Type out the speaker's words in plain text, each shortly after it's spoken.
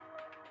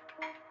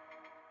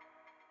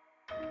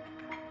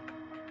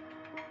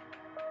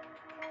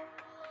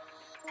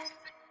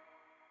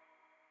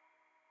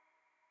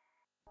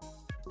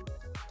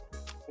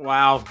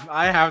Wow,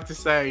 I have to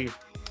say,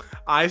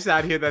 I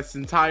sat here this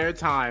entire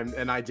time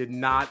and I did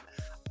not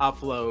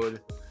upload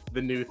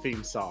the new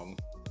theme song.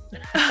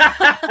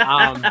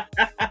 And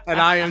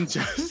I am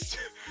just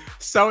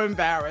so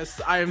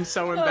embarrassed. I am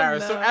so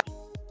embarrassed. No. So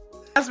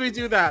as we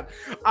do that,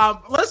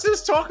 let's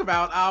just talk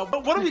about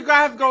what do we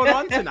have going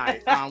on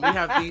tonight? We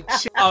have the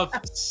chain of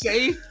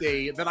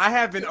safety that I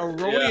have been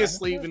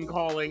erroneously been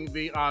calling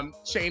the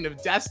chain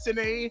of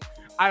destiny.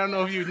 I don't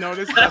know if you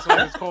noticed. That's what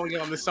I was calling it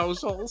on the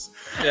socials.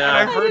 Yeah,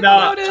 And I heard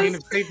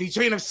notice.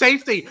 chain of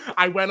safety.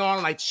 I went on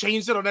and I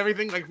changed it on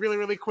everything like really,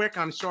 really quick.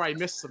 I'm sure I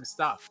missed some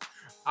stuff.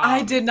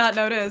 I did not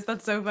notice.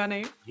 That's so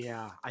funny.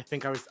 Yeah, I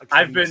think I was.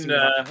 I've been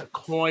the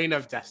coin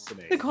of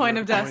destiny. The coin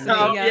of destiny.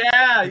 Oh,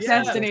 yeah.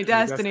 Destiny.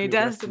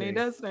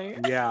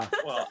 Yeah.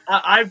 Well,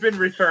 I've been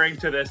referring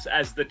to this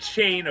as the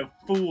chain of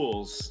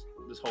fools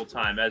this whole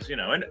time, as you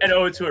know, and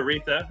ode to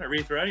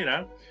Aretha, you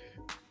know.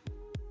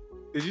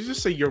 Did you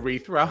just say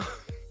urethra?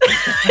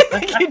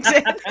 You did.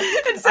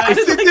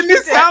 Didn't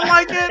it sound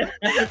like it?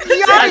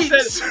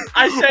 Yikes!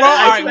 I said.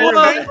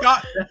 Well, thank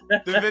God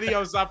the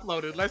video's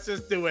uploaded. Let's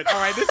just do it. All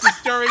right, this is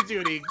jury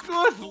duty.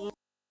 Good.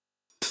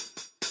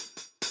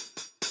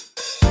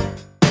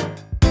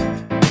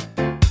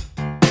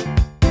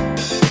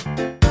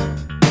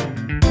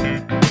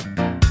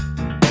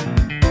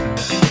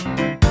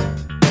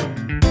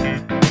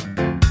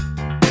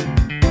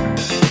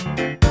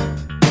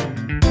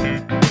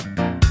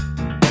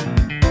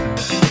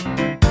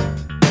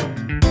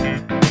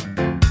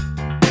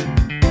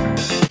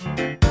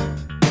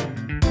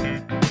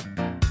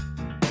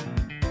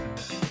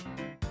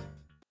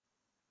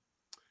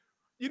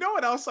 You know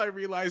what else I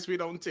realized we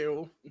don't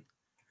do?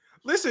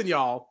 Listen,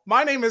 y'all,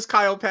 my name is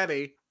Kyle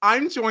Petty.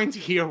 I'm joined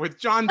here with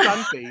John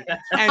Dunphy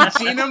and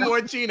Gina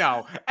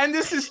Morgino. And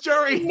this is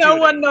Jury No Duty.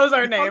 one knows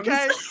our names.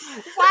 Okay.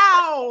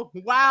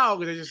 Wow.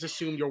 They just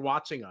assume you're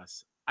watching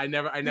us. I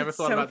never That's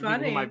thought so about the people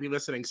funny. who might be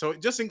listening. So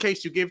just in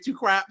case you give two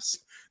craps,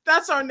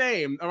 that's our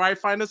name. All right.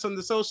 Find us on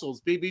the socials.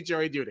 BB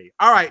Jury Duty.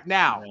 All right.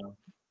 Now.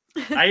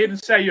 I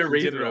didn't say You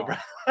did it all.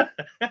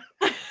 urethra,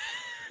 bro.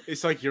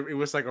 It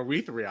was like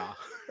Aretha.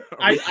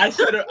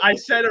 I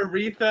said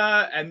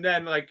Aretha, and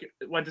then like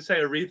went to say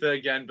Aretha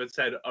again, but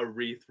said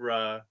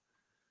Arethra.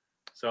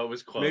 So it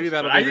was close. Maybe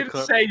that'll But be I the didn't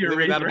clip. say Maybe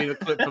urethra. that'll be the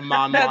clip from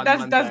Mon That's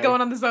Monday.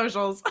 going on the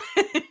socials.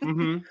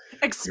 Mm-hmm.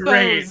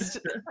 Exposed.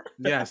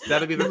 Yes,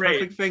 that'll be the Great.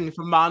 perfect thing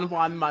for Mon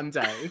Juan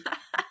Monday.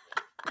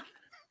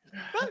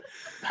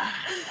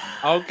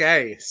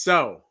 Okay,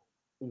 so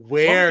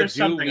where There's do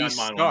something we on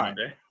Mon start?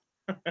 Monday.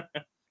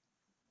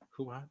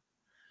 Who what?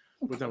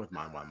 We're done with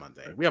Mon Juan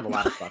Monday. We have a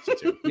lot of stuff to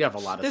do.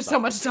 There's so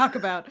much to talk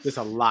about. There's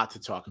a lot to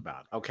talk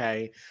about.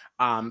 Okay.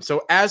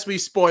 So as we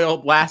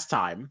spoiled last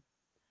time,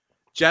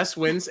 Jess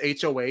wins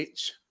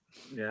HOH.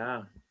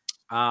 Yeah.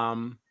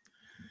 And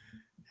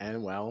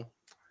well,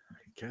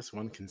 I guess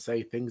one can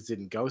say things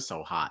didn't go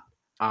so hot.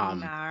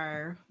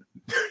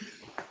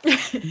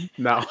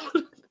 No.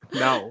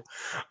 No.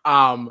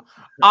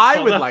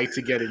 I would like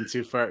to get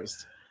into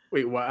first.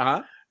 Wait, what?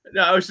 Huh?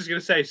 No, I was just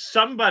gonna say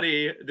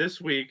somebody this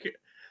week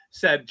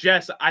said,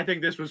 Jess, I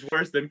think this was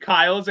worse than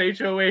Kyle's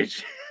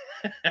HOH.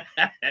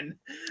 And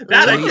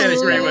that I can't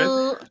agree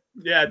with.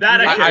 Yeah,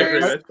 that I can't agree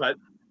with, but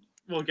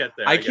we'll get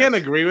there. I can't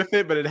guess. agree with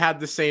it, but it had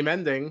the same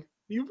ending.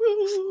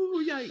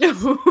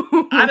 Yikes.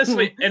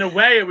 Honestly, in a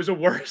way, it was a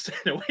worse.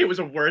 In a way, it was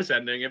a worse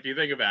ending if you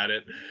think about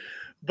it.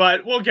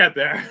 But we'll get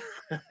there.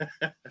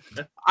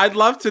 I'd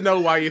love to know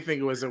why you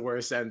think it was a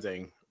worse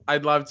ending.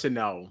 I'd love to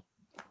know.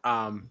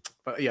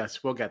 But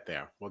yes, we'll get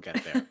there.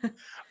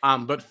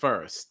 But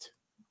first,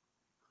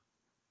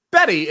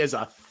 Betty is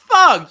a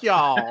thug,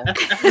 y'all.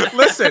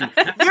 Listen,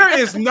 there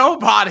is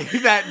nobody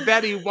that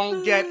Betty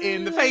won't get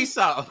in the face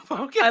of.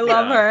 Okay, I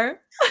love her.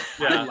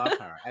 I love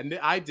her, and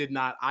I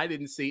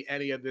didn't see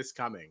any of this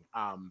coming.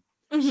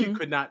 She Mhm.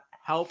 could not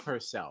help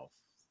herself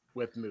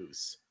with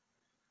Moose.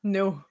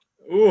 No.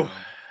 Ooh.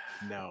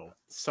 No,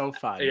 so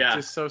fun. Yeah.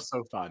 Just so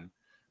fun.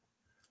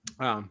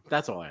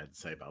 That's all I had to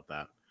say about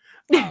that.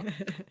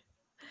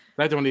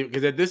 I don't even,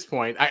 because at this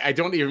point, I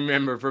don't even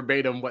remember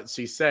verbatim what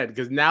she said,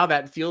 because now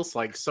that feels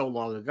like so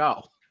long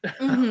ago.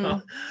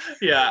 Mhm.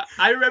 Yeah,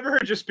 I remember her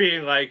just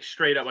being like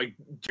straight up, like,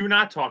 "Do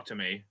not talk to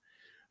me,"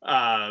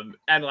 and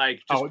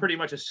like just pretty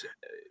much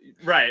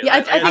right.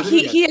 Yeah, I like,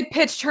 think he had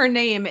pitched her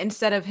name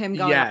instead of him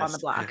going up on the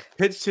block.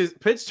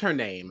 Pitched her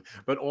name,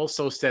 but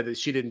also said that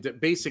she didn't.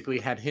 Basically,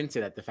 had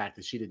hinted at the fact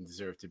that she didn't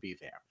deserve to be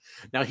there.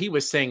 Now he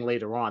was saying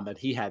later on that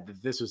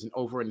this was an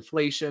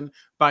overinflation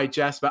by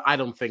Jess, but I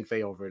don't think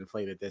they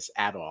overinflated this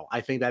at all.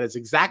 I think that is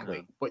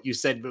exactly what you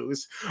said,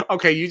 Moose.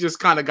 Okay, you just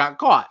kind of got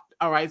caught.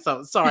 All right,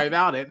 so sorry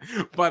about it,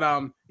 but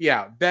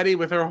yeah, Betty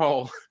with her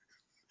whole.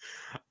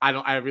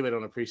 I really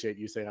don't appreciate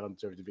you saying I don't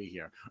deserve to be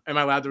here. Am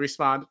I allowed to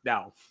respond?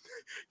 No.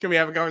 Can we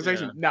have a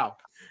conversation? Yeah. No.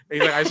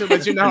 He's like, I should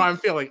let you know how I'm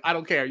feeling. I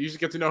don't care. You should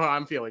get to know how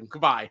I'm feeling.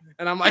 Goodbye.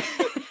 And I'm like,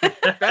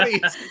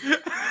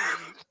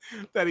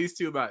 Betty's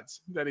too much.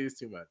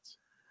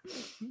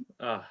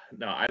 No,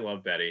 I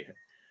love Betty.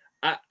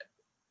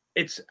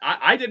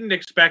 I didn't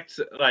expect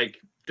like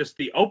just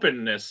the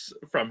openness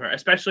from her,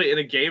 especially in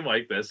a game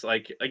like this.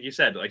 Like you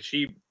said, like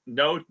she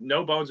no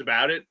bones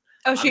about it.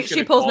 Oh,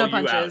 she pulls no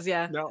punches.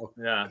 Yeah.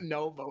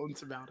 No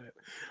bones about it.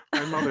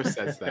 My mother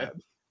says that.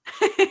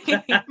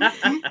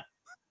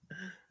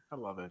 I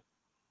love it.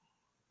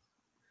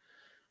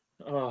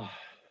 Oh.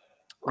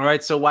 All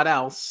right. So what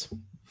else?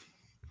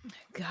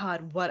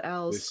 God, what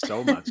else? There's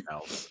so much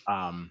else.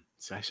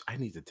 So I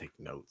need to take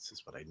notes.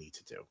 Is what I need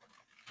to do.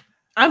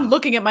 I'm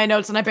looking at my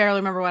notes and I barely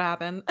remember what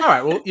happened. All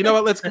right. Well, you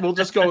know what? We'll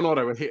just go in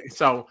order with here.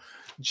 So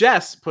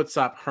Jess puts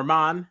up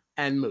Herman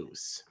and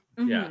Moose.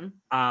 Yeah.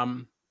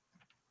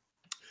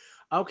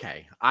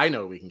 Okay. I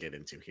know we can get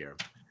into here.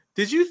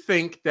 Did you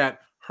think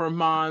that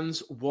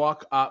Herman's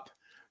walk up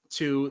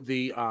to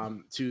the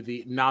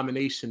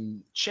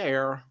nomination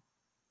chair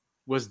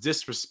was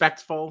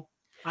disrespectful?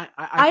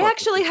 I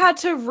actually had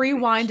to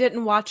rewind it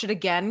and watch it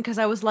again because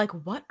I was like,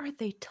 what are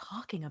they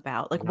talking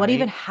about? Like, what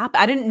even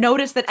happened? I didn't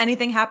notice that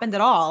anything happened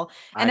at all.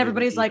 And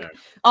everybody's like,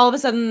 all of a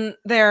sudden,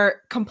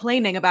 they're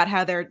complaining about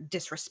how they're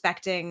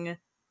disrespecting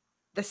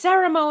the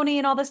ceremony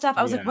and all this stuff.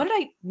 I was like, what did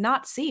I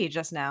not see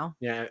just now?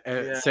 Yeah,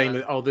 saying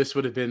that, oh, this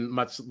would have been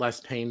much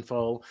less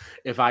painful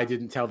if I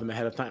didn't tell them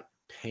ahead of time.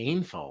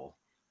 Painful?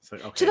 So,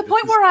 okay, to the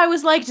point where I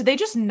was like, did they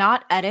just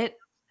not edit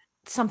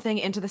something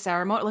into the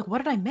ceremony? Like, what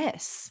did I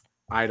miss?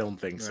 I don't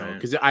think so,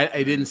 because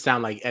it didn't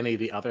sound like any of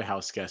the other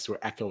house guests were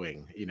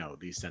echoing,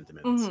 these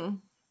sentiments. Mm-hmm.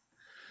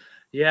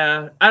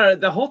 Yeah, I don't know,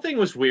 the whole thing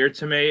was weird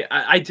to me.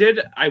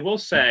 I will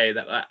say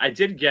that I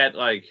did get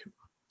like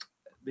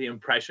the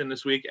impression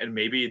this week, and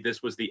maybe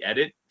this was the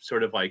edit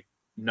sort of like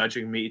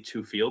nudging me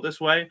to feel this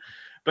way,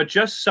 but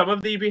just some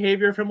of the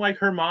behavior from like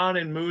Herman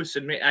and Moose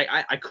and me,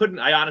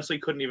 I honestly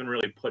couldn't even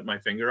really put my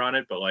finger on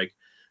it, but like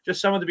just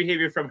some of the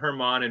behavior from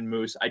Herman and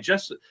Moose, I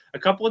just a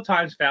couple of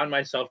times found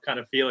myself kind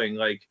of feeling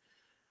like,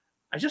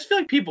 I just feel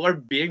like people are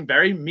being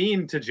very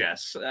mean to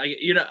Jess.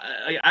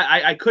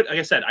 I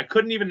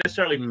couldn't even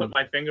necessarily put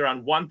my finger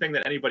on one thing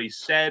that anybody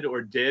said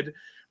or did,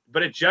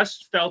 but it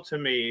just felt to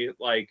me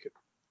like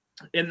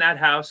in that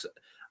house,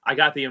 I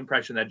got the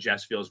impression that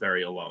Jess feels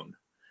very alone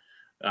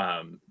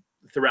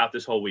throughout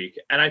this whole week.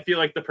 And I feel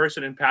like the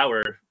person in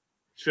power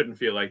shouldn't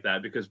feel like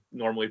that because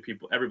normally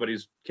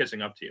everybody's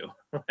kissing up to you.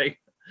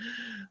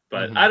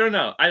 But I don't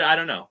know. I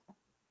don't know.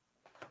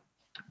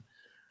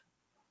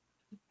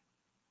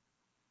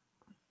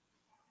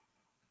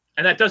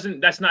 And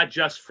that's not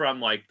just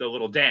from like the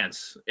little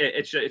dance.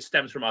 It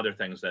stems from other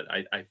things that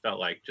I felt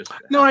like just.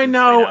 No, I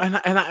know. And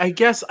I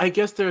guess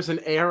there's an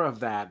air of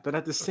that. But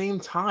at the same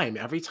time,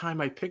 every time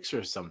I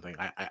picture something,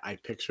 I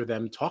picture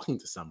them talking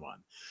to someone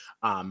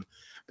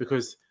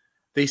because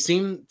they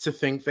seem to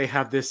think they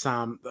have this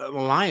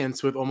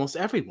alliance with almost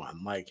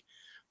everyone, like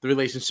the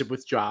relationship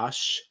with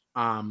Josh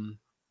and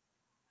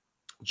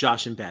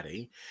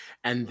Betty,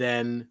 and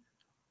then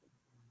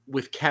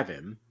with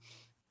Kevin.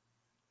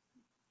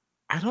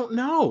 I don't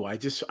know. I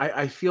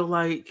feel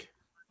like,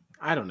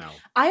 I don't know.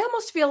 I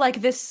almost feel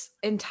like this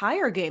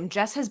entire game,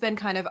 Jess has been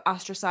kind of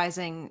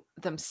ostracizing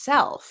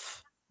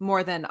themselves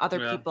more than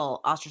other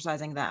people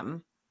ostracizing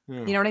them.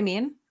 You know what I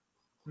mean?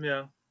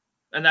 Yeah.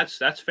 And that's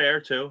fair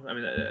too. I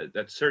mean,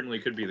 that certainly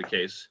could be the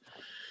case.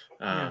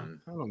 I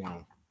don't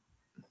know.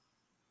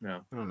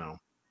 No, I don't know.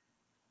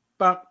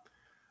 But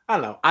I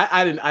don't know.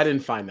 I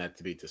didn't find that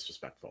to be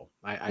disrespectful.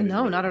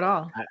 No, not at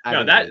all.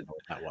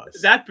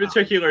 That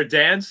particular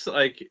dance,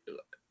 like,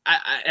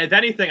 if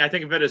anything, I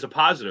think of it as a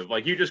positive.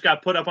 Like, you just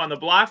got put up on the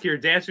block. You're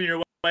dancing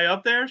your way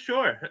up there.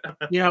 Sure.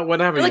 Yeah,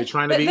 whatever. Like,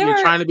 you're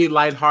trying to be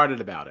lighthearted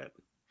about it.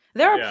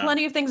 There are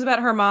plenty of things about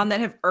Herman that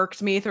have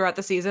irked me throughout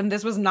the season.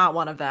 This was not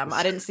one of them.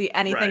 I didn't see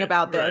anything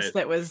about this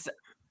that was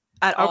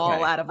at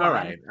all out of line. All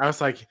right. I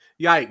was like,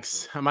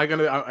 yikes.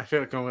 I feel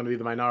like I'm going to be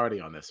the minority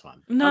on this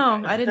one.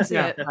 No, I didn't see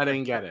it. I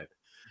didn't get it.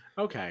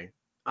 Okay.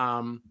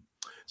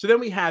 So then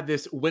we had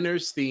this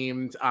winners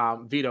themed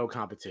veto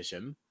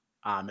competition.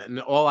 And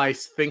all I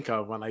think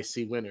of when I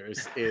see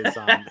winners is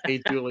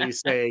Hey Julie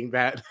saying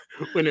that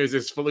winners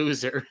is for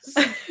losers.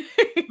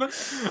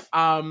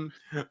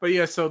 But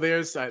yeah, so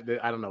there's I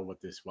don't know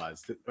what this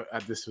was.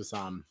 This was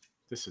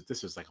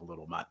like a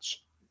little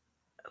much.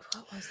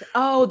 What was it?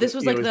 Oh, this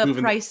was like the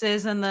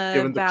prices and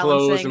the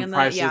balancing and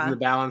the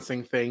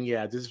balancing thing.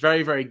 Yeah, just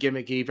very, very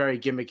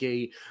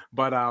gimmicky.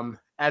 But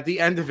at the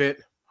end of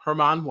it,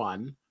 Herman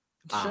won.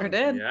 Sure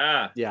did.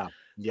 Yeah.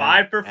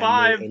 5 for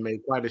 5. They made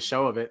quite a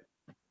show of it.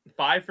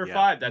 5 for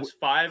 5. That's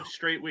 5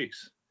 straight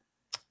weeks.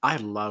 I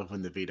love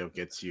when the veto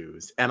gets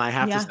used. And I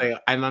have to say,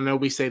 and I know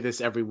we say this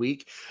every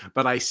week,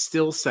 but I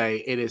still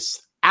say it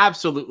is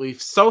absolutely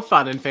so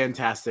fun and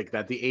fantastic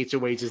that the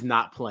HOH is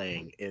not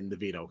playing in the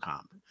veto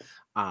comp.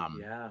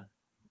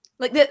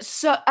 Like that.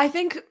 So I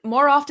think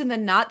more often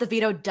than not, the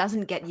veto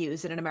doesn't get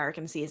used in an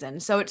American season.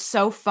 So it's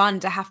so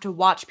fun to have to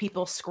watch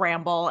people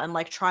scramble and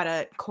like try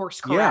to course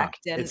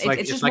correct. Yeah. And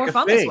it's just more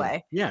fun this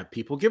way. Yeah.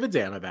 People give a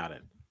damn about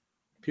it.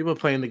 People are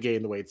playing the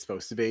game the way it's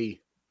supposed to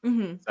be.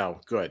 Mm-hmm.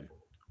 So good.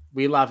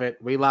 We love it.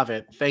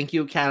 Thank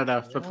you,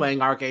 Canada, for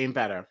playing our game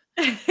better.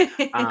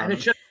 And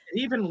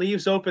even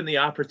leaves open the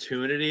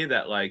opportunity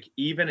that, like,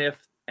 even if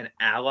an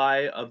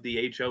ally of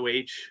the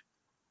HOH,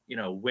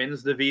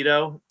 wins the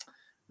veto,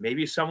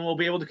 maybe someone will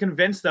be able to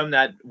convince them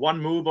that one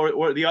move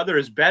or the other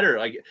is better.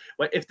 Like,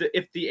 if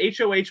the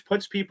HOH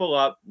puts people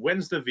up,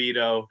 wins the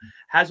veto,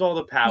 has all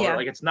the power,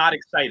 like, it's not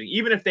exciting,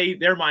 even if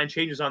their mind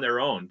changes on their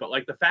own. But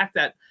like the fact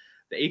that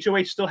the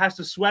HOH still has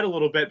to sweat a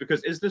little bit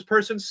because is this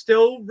person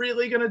still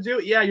really going to do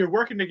it? Yeah, you're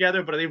working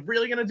together, but are they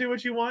really going to do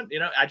what you want?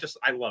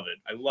 I love it.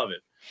 I love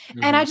it.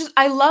 And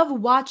I love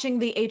watching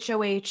the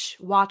HOH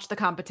watch the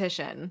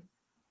competition,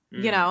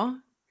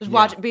 just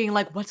watch it being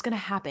like, what's going to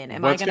happen?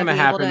 What's going to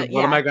happen?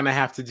 What am I going to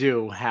have to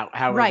do?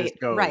 How this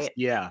goes? Right.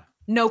 Yeah.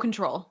 No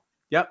control.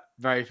 Yep.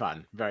 Very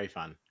fun. Very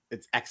fun.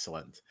 It's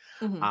excellent.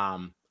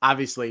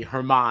 Obviously,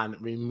 Herman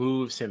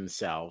removes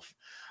himself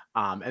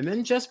and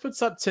then just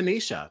puts up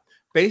Tanisha,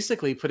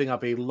 basically putting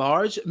up a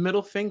large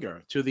middle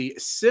finger to the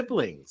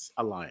Siblings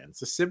Alliance.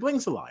 The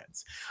Siblings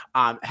Alliance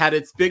had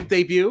its big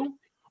debut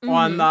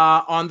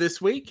on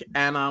this week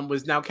and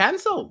was now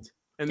canceled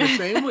in the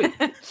same week.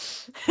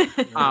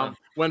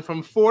 Went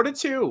from 4 to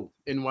 2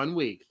 in 1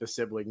 week, the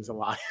Siblings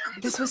Alliance.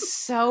 This was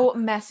so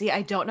messy.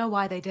 I don't know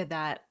why they did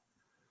that.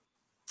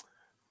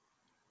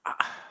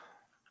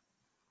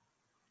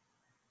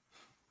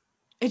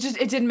 It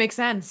didn't make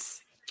sense.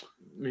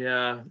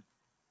 Yeah.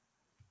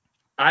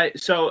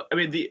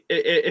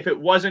 If it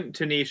wasn't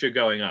Tanisha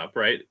going up,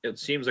 right, it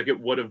seems like it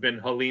would have been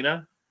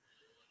Helena.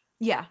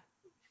 Yeah.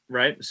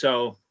 Right.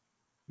 So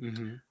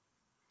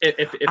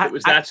if it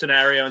was that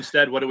scenario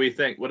instead, what do we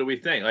think?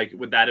 Like,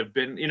 would that have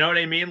been, you know what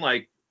I mean?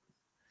 Like,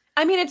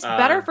 I mean, it's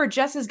better for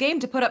Jess's game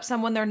to put up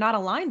someone they're not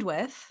aligned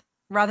with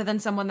rather than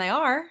someone they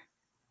are,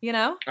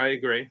 I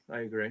agree.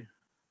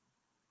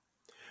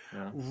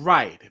 Yeah.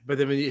 Right. But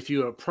then if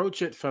you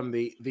approach it from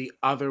the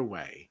other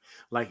way,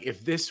 like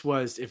if this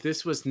was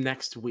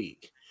next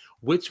week,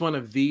 which one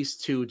of these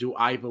two do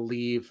I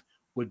believe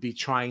would be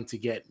trying to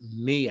get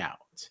me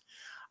out?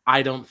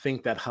 I don't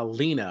think that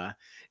Helena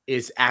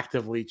is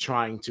actively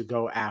trying to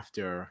go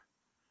after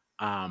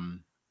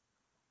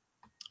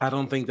I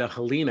don't think that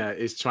Helena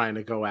is trying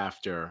to go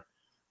after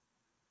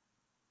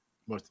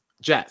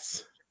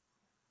Jess.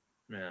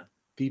 Yeah.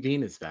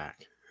 B-Bean is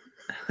back.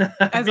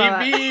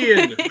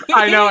 B-Bean.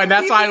 I know, and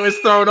that's why I was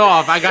thrown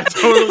off. I got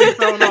totally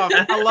thrown off.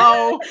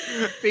 Hello,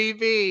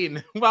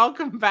 B-Bean.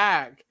 Welcome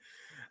back.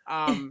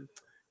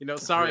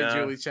 Sorry,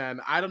 Julie Chen.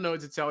 I don't know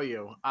what to tell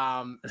you.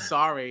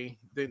 Sorry.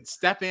 Then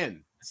step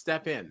in.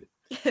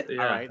 Yeah. All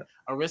right.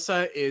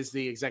 Arissa is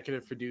the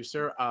executive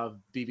producer of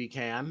BB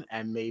Can,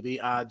 and maybe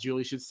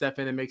Julie should step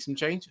in and make some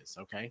changes.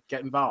 Okay,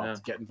 get involved. Yeah.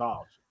 Get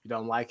involved. If you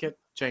don't like it,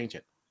 change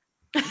it.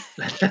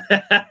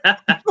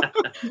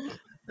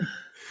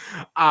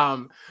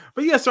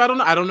 But yeah, so I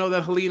don't know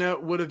that Helena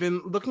would have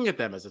been looking at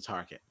them as a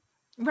target.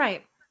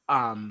 Right.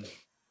 I'm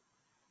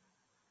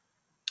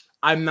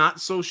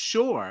not so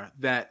sure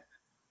that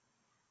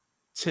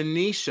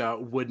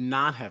Tanisha would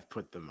not have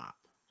put them up.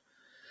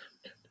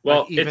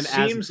 Well, like, even it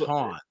seems as a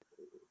pawn.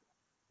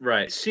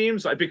 Right.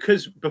 Seems like,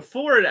 because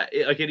before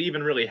it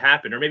even really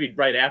happened, or maybe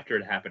right after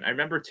it happened, I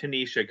remember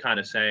Tanisha kind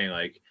of saying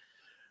like,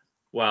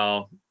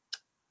 well,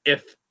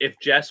 if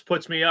Jess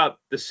puts me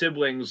up, the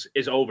Siblings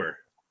is over.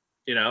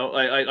 And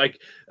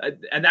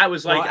that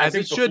was like, as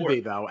it should be,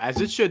 though, as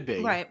it should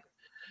be. Right.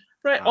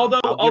 Right. Although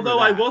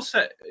I will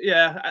say,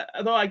 yeah.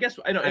 Although I guess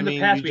I know in the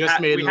past we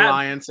just made an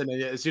alliance, and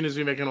as soon as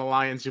we make an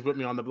alliance, you put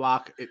me on the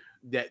block.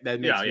 That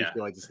makes me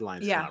feel like this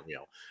alliance is not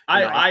real.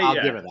 I'll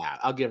give it that.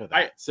 I'll give it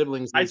that.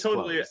 Siblings. I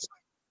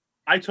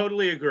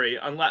totally agree.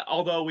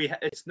 Although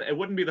it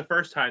wouldn't be the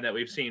first time that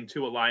we've seen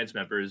two alliance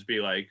members be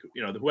like,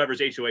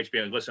 whoever's HOH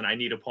being like, listen, I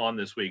need a pawn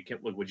this week.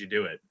 Would you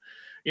do it?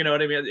 You know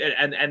what I mean?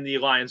 And the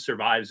alliance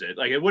survives it.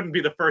 Like, it wouldn't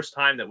be the first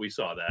time that we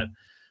saw that.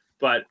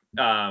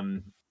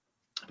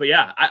 But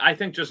yeah, I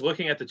think just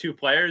looking at the two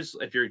players,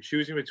 if you're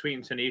choosing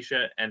between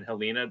Tanisha and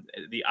Helena,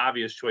 the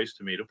obvious choice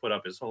to me to put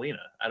up is Helena.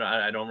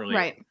 I don't really.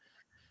 Right.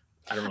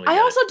 I don't really. I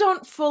also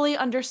don't fully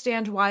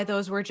understand why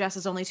those were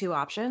Jess's only two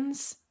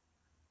options.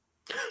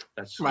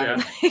 That's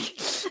right. Yeah.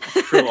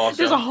 True also.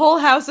 There's a whole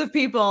house of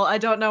people. I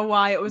don't know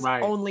why it was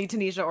only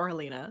Tanisha or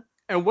Helena.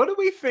 And what do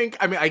we think?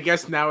 I mean, I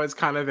guess now it's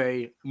kind of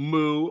a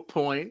moo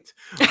point,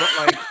 but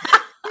like.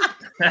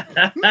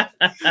 But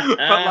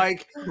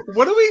like,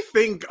 what do we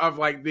think of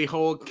like the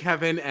whole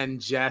Kevin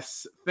and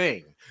Jess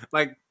thing?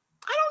 Like, I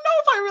don't know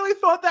if I really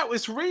thought that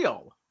was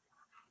real,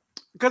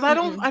 because I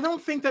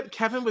don't think that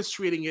Kevin was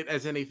treating it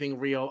as anything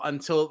real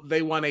until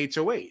they won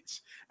HOH,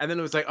 and then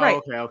it was like,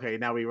 oh, okay,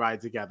 now we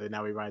ride together.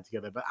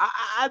 But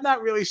I'm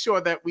not really sure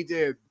that we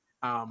did.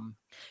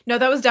 No,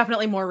 that was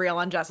definitely more real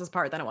on Jess's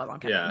part than it was on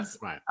Kevin's.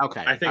 Yeah, right.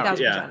 Okay, I think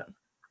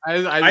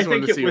I just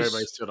wanted to see where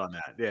everybody stood on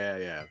that.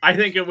 Yeah. I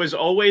think it was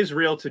always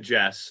real to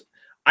Jess.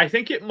 I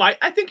think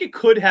it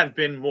could have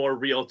been more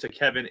real to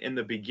Kevin in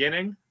the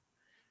beginning.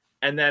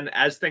 And then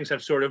as things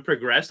have sort of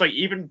progressed, like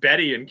even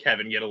Betty and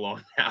Kevin get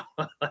along now.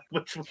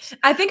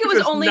 I think it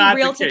was only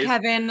real to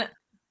Kevin.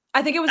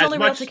 I think it was only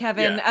real to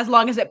Kevin as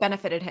long as it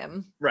benefited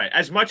him. Right.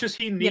 As much as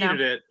he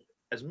needed it,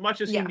 as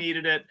much as he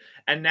needed it.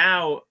 And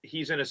now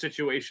he's in a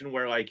situation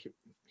where like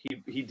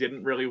he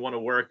didn't really want to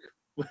work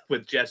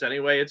with Jess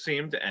anyway, it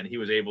seemed, and he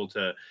was able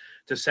to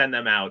send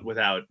them out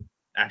without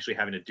actually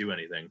having to do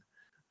anything.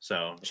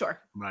 So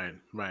sure. Right.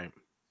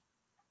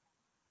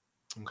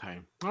 Okay.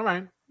 All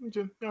right.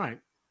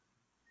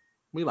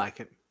 We like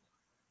it.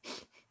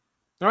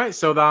 All right.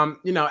 So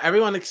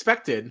everyone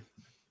expected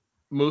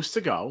Moose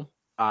to go.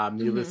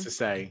 Needless to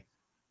say,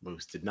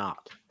 Moose did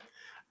not.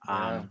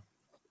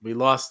 We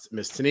lost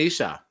Miss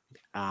Tanisha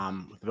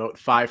with vote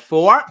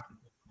 5-4.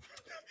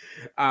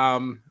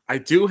 I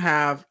do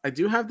have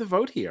the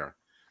vote here.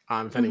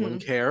 If anyone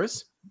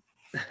cares.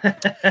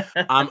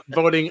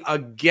 Voting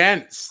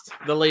against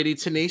the Lady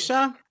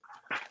Tanisha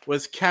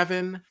was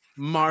Kevin,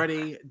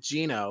 Marty,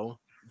 Gino,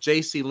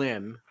 JC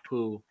Lynn,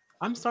 who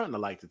I'm starting to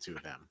like the two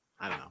of them.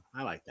 I don't know.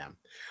 I like them.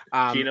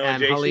 Gino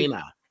and JC?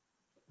 Helena.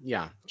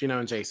 Yeah, Gino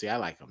and JC. I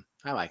like them.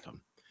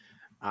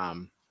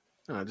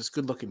 Just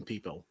good looking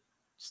people.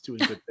 Just doing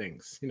good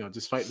things.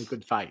 Just fighting a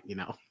good fight,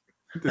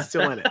 They're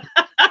still in it.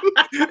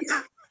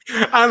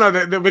 I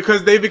don't know,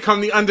 because they become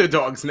the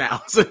underdogs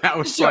now. So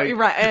now it's like,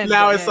 right.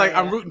 Now it's like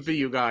I'm rooting for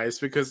you guys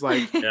because,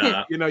 like, they've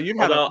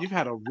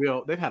had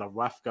a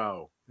rough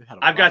go.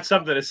 I've got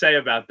something to say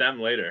about them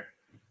later.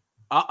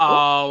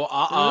 No,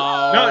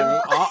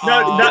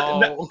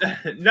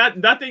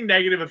 nothing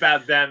negative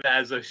about them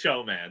as a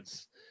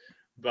showmans,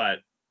 but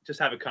just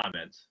have a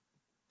comment.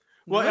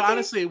 Well,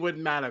 honestly, it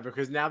wouldn't matter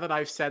because now that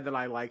I've said that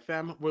I like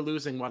them, we're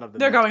losing one of them.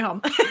 They're going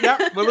home.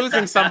 Yep, we're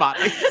losing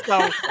somebody.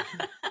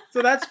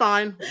 So that's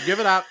fine.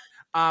 Give it up.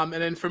 And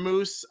then for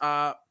Moose,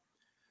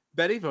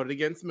 Betty voted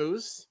against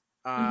Moose.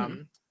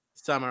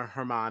 Summer,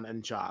 Herman,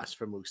 and Josh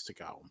for Moose to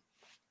go.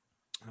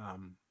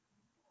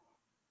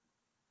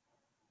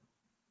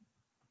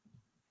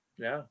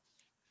 Yeah.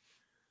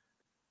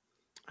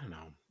 I don't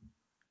know.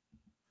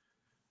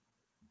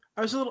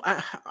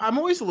 I'm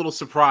always a little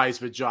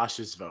surprised with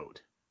Josh's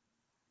vote.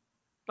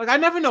 Like, I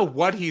never know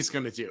what he's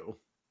going to do.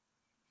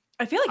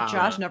 I feel like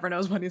Josh never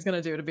knows what he's going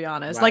to do, to be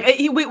honest. Right.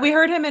 Like, we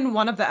heard him in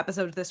one of the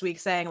episodes this week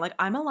saying, like,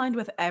 I'm aligned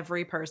with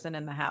every person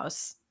in the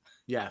house.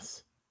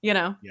 Yes.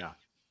 Yeah.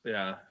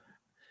 Yeah.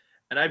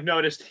 And I've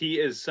noticed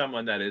he is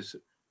someone that is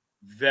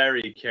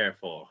very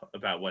careful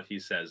about what he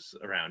says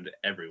around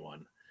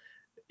everyone.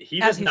 He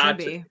does not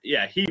be.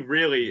 Yeah, he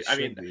really,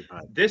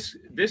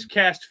 this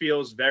cast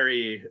feels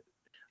very,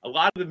 a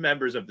lot of the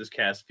members of this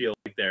cast feel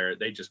like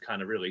they just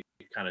kind of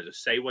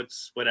just say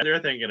whatever they're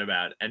thinking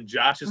about. And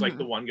Josh is like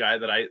the one guy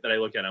that I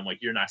look at, I'm like,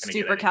 you're not going to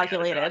get super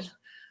calculated.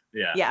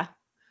 Yeah.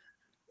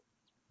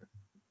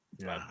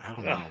 I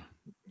don't know.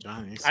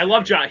 I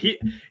love John.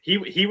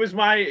 He was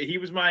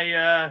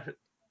my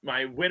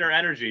winner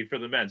energy for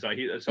the men.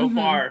 So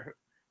far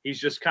he's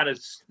just kind of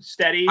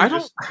steady. I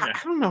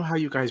don't know how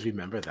you guys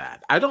remember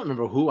that. I don't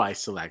remember who I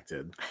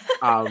selected.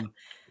 I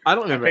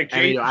don't remember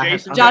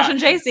Josh and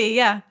JC.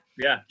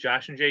 Yeah,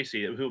 Josh and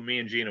JC, who me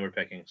and Gina were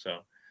picking. So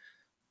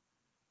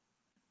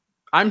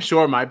I'm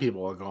sure my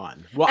people are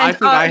gone. Well, and, I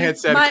think I had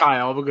said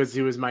Kyle because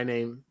he was my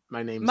name.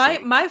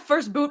 My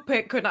first boot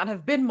pick could not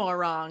have been more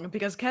wrong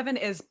because Kevin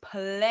is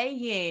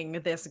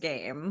playing this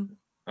game.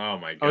 Oh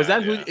my god! Oh, is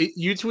that who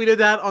you tweeted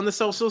that on the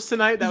socials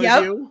tonight? That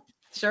was you.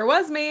 Sure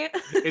was me.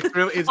 It's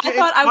really it's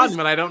fun,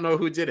 but I don't know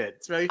who did it.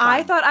 It's very fun.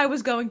 I thought I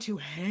was going to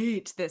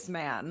hate this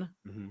man.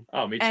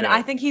 Oh, me too. And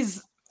I think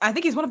he's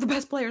one of the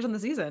best players on the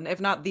season,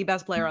 if not the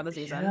best player on the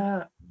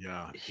season.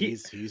 Yeah.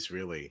 He's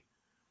really.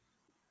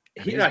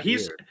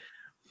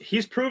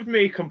 He's proved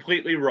me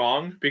completely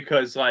wrong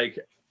because like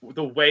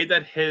the way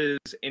that his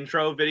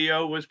intro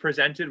video was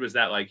presented was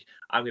that like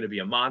I'm gonna be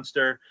a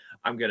monster.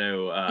 I'm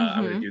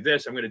gonna do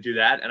this. I'm gonna do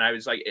that. And I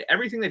was like,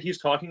 everything that he's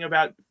talking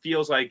about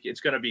feels like it's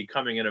gonna be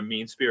coming in a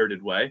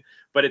mean-spirited way,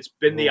 but it's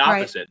been the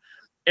opposite.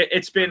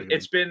 It's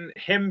been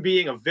him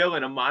being a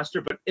villain, a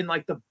monster, but in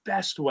like the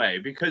best way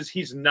because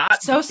he's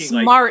not so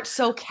smart,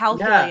 so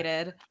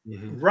calculated.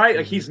 Right.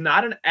 Like he's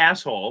not an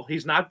asshole.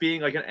 He's not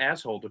being like an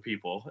asshole to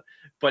people,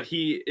 but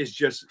he is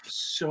just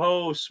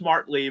so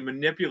smartly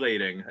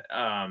manipulating.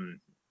 And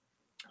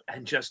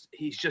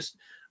he's just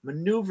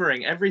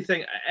maneuvering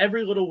everything,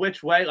 every little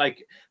which way.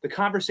 Like the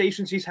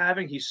conversations he's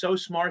having, he's so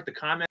smart. The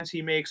comments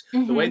he makes,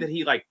 the way that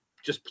he like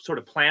just sort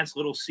of plants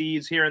little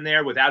seeds here and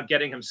there without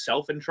getting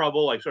himself in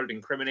trouble, like sort of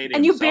incriminating.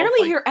 And you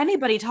barely hear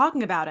anybody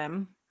talking about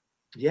him.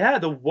 Yeah,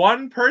 the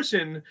one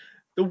person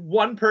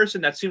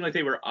that seemed like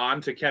they were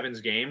on to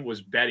Kevin's game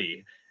was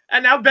Betty.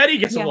 And now Betty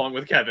gets along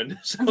with Kevin.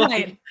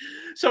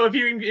 So if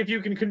you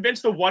can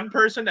convince the one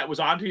person that was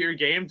onto your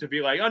game to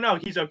be like, oh no,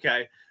 he's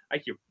okay.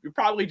 Like you're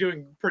probably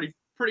doing pretty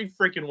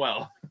freaking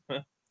well.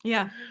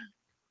 Yeah.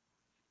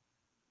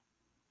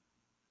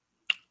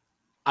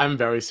 I'm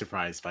very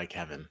surprised by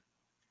Kevin.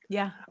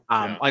 Yeah.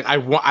 Like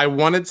I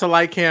wanted to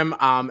like him.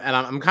 And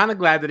I'm kind of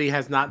glad that he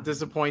has not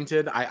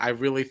disappointed. I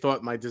really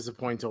thought my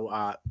disappointal.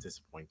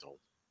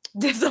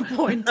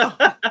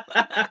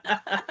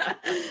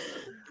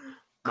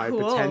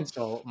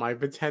 My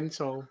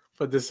potential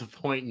for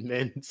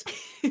disappointment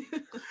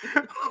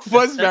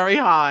was very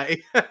high.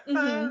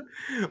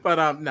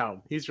 But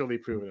no, he's really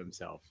proven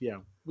himself. Yeah,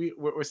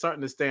 we're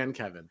starting to stand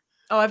Kevin.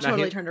 Oh, I've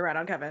totally turned around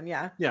on Kevin.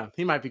 Yeah,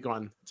 he might be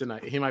gone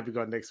tonight. He might be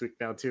gone next week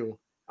now too.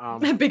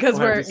 Because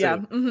we'll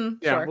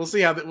sure.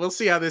 We'll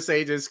see how this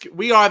ages.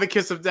 We are the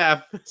kiss of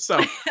death,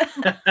 so.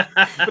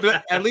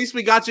 But at least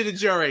we got you the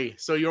jury,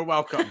 so you're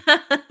welcome.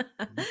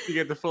 You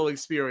get the full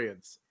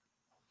experience.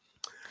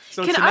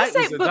 So can I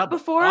say, but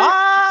before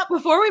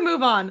we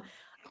move on,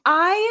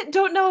 I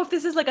don't know if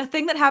this is like a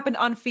thing that happened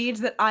on feeds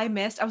that I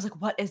missed. I was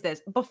like, what is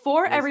this?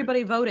 Before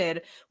everybody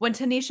voted, when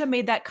Tanisha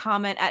made that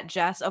comment at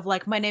Jess of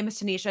like, my name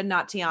is Tanisha,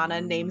 not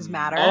Tiana, names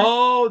matter.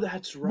 Oh,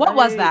 that's right. What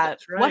was that?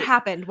 Right. What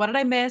happened? What did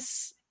I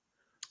miss?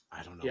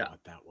 I don't know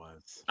what that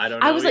was. I don't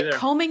know. I was like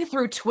combing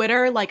through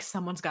Twitter, like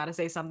someone's got to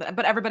say something,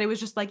 but everybody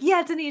was just like,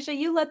 yeah, Tanisha,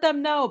 you let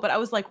them know. But I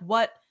was like,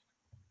 what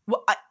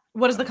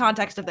is the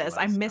context of this?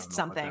 I missed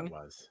something.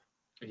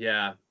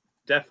 Yeah,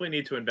 definitely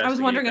need to investigate. I was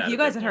wondering if you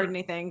guys had heard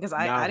anything because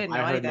I didn't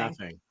know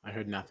anything. I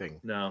heard nothing.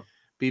 No.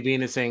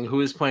 BB is saying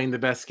who is playing the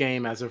best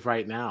game as of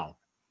right now.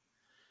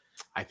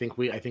 I think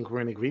we're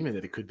in agreement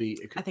that it could be.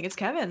 I think it's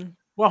Kevin.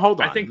 Well, hold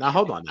on.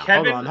 Hold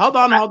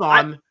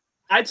on.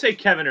 I'd say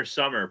Kevin or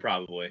Summer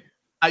probably.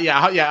 Yeah.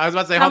 I was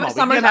about to say, hold on.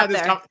 Summer's up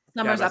there.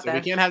 Summer's up there.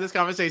 We can't have this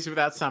conversation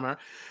without Summer,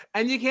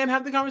 and you can't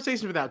have the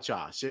conversation without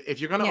Josh. If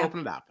you're going to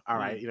open it up, all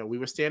right. We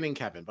were standing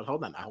Kevin, but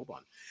hold on.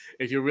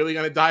 If you're really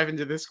going to dive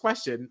into this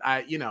question,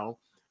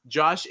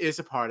 Josh is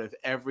a part of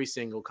every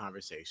single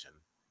conversation.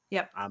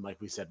 Yep. Like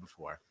we said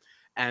before,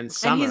 and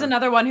Summer, he's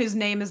another one whose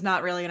name is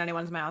not really in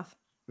anyone's mouth.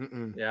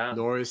 Yeah.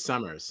 Nor is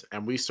Summers,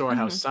 and we saw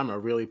how Summer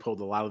really pulled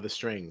a lot of the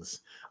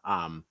strings,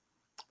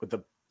 with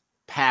the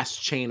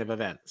past chain of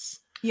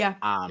events. Yeah.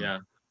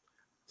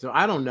 So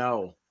I don't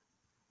know.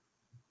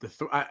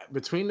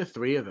 Between the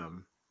three of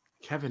them,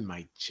 Kevin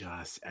might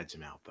just edge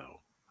him out,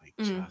 though.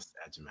 Just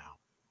edge him out.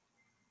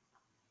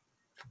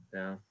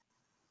 Yeah.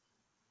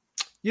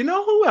 You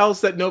know who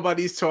else that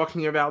nobody's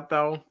talking about,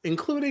 though,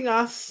 including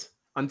us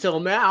until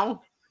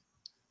now?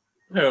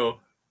 Who?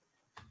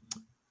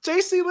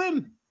 JC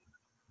Lynn.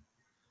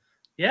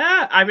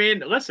 Yeah, I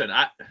mean, listen,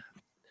 I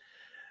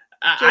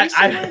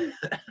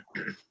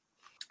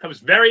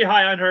was very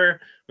high on her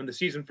when the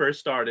season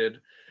first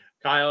started.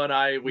 Kyle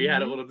and we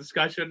had a little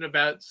discussion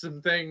about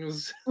some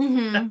things.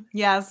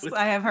 Yes,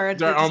 I have heard.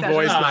 On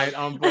boys' night.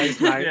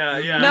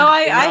 Yeah. No,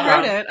 I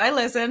heard it. I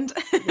listened.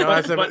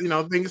 But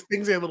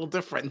things are a little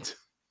different.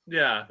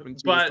 Yeah, when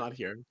she but was not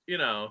here.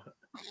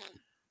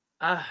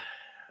 I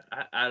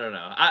don't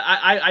know.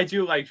 I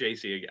do like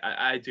JC.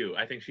 I do.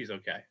 I think she's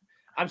okay.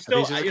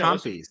 She's a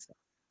comp piece.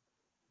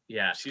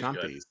 Yeah, she's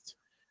good. Piece.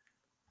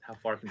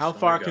 How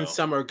far can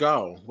Summer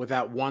go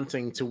without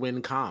wanting to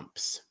win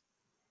comps?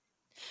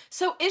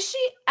 So is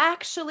she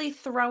actually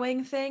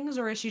throwing things,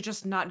 or is she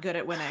just not good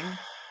at winning?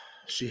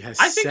 She has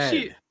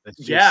said that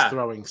she's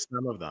throwing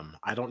some of them.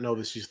 I don't know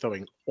that she's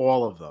throwing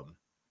all of them.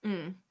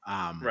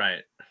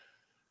 Right.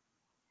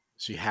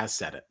 She has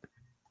said it.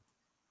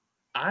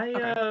 I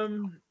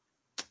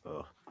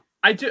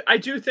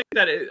do think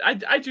that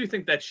I do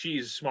think that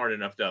she's smart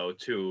enough though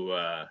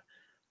to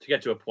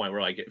get to a point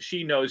where like if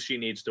she knows she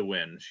needs to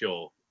win,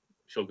 she'll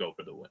go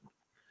for the win.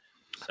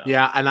 So.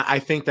 Yeah, and I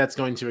think that's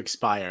going to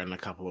expire in a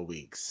couple of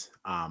weeks.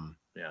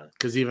 Yeah,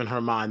 because even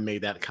Herman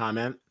made that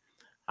comment.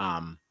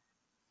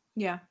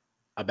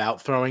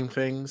 About throwing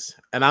things,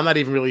 and I'm not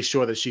even really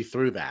sure that she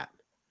threw that.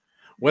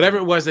 Whatever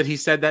it was that he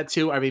said that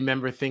to, I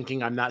remember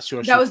thinking, I'm not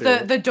sure. That was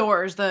the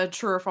doors, the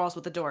true or false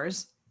with the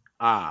doors.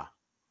 Yeah,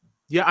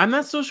 I'm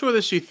not so sure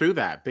that she threw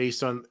that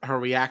based on her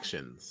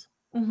reactions.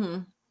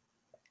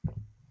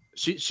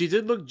 She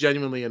did look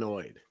genuinely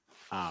annoyed.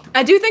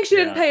 I do think she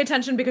didn't pay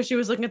attention because she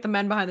was looking at the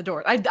men behind the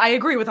door. I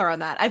agree with her on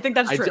that. I think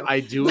that's true. I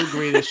do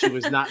agree that she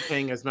was not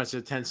paying as much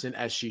attention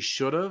as she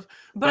should have.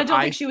 But I don't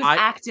think she was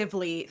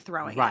actively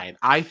throwing it. Right.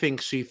 I think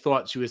she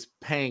thought she was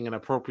paying an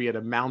appropriate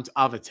amount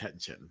of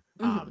attention.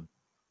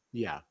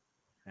 Yeah.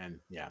 And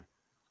yeah.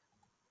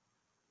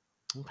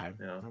 Okay.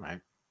 Yeah. All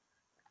right.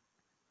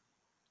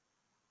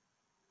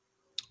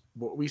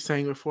 What were we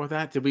saying before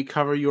that? Did we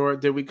cover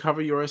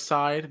your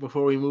side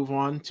before we move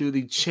on to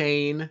the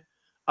chain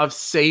of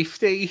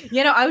safety?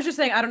 I was just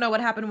saying, I don't know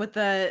what happened with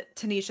the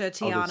Tanisha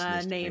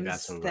Tiana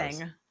names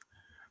thing.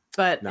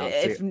 But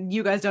if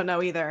you guys don't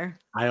know either.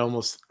 I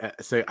almost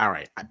say, all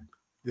right.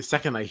 The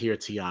second I hear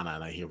Tiana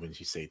and I hear when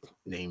you say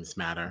names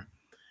matter,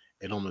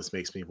 it almost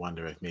makes me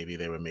wonder if maybe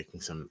they were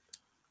making some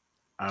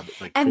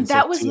and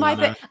that was my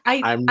thing.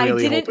 I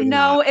didn't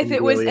know if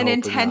it was an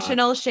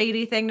intentional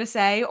shady thing to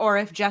say or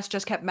if Jess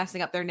just kept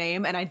messing up their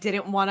name, and I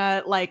didn't want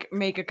to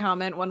make a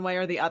comment one way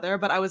or the other,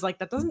 but I was like,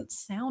 that doesn't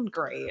sound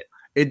great.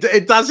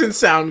 It doesn't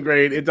sound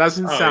great. It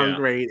doesn't sound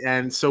great.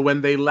 And so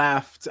when they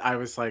left, I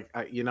was like,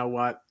 you know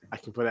what? I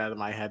can put it out of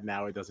my head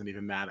now. It doesn't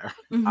even matter.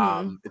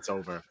 It's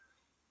over.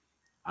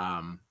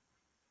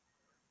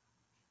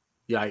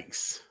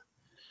 Yikes.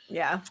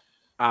 Yeah.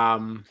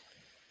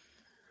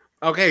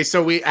 Okay,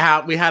 so we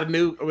had a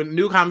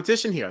new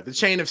competition here, the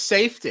chain of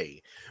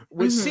safety.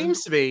 which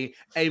seems to be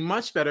a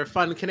much better,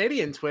 fun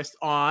Canadian twist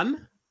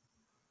on.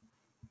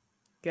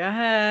 Go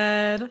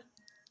ahead.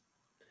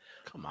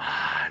 Come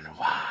on,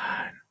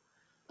 Juan.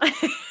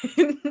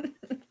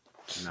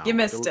 No, you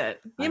missed it.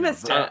 You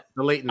missed it.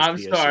 The latency. I'm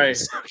sorry.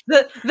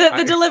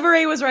 The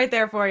delivery was right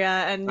there for you,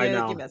 and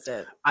you missed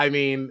it. I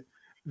mean,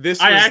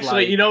 this. I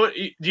actually, you know what?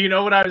 Do you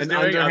know what I was an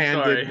doing?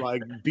 underhanded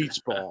like beach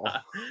ball.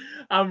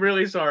 I'm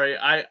really sorry.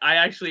 I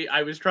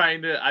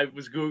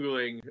was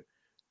Googling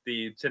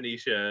the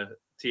Tanisha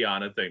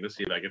Tiana thing to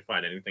see if I could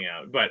find anything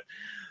out. But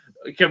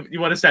you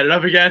want to set it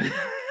up again?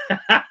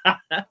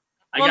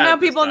 Well, now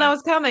people know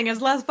it's coming.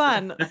 It's less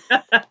fun.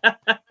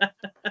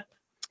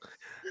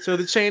 So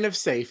the chain of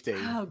safety.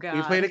 Oh God.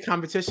 We played a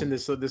competition,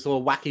 this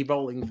little wacky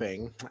bowling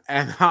thing,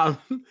 and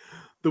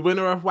the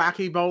winner of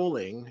wacky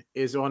bowling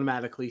is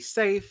automatically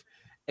safe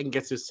and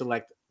gets to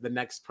select the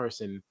next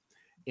person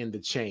in the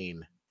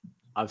chain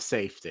of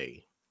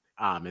safety.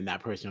 And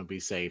that person will be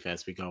safe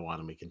as we go on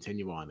and we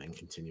continue on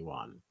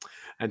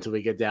until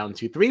we get down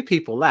to 3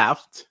 people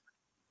left,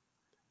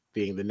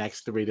 being the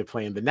next 3 to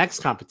play in the next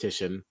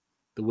competition.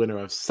 The winner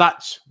of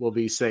such will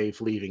be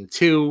safe, leaving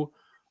 2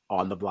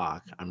 on the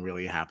block. I'm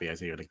really happy I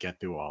was able to get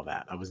through all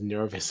that. I was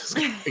nervous.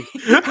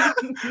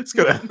 It's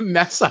going to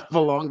mess up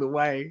along the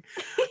way.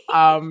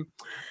 All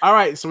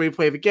right, so we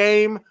play the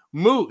game.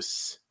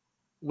 Moose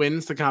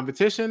wins the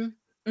competition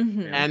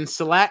and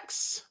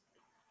selects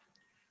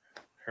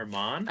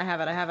Herman. I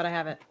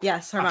have it.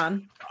 Yes,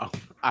 Herman.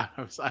 I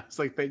was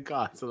like, thank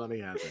God,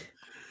 Selene has it.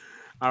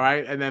 All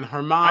right, and then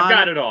Herman. I've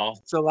got it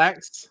all.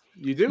 Selects.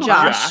 You do,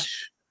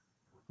 Josh.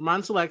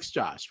 Herman selects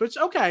Josh, which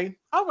okay,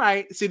 all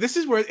right. See, this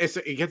is where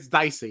it gets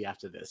dicey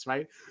after this,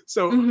 right?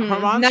 So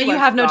Herman. Now you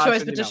have no Josh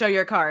choice but to show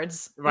your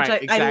cards. Right,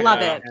 which exactly. I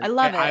love it. And, I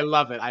love it. I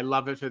love it. I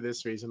love it for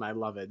this reason. I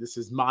love it. This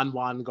is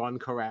Manwan gone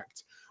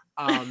correct.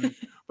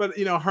 But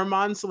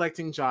Herman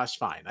selecting Josh,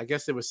 fine. I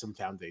guess there was some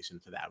foundation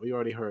for that. We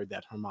already heard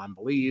that Herman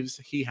believes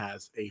he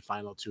has a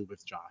final 2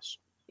 with Josh.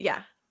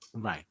 Yeah.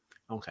 Right.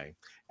 Okay.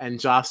 And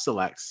Josh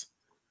selects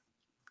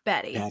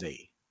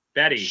Betty.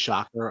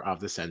 Shocker of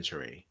the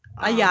century.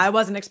 Yeah, I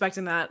wasn't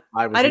expecting that.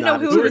 I didn't know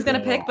who he was going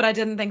to pick, but I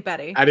didn't think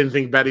Betty. I didn't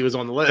think Betty was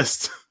on the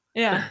list.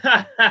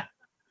 Yeah.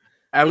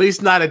 At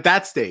least not at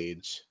that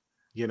stage,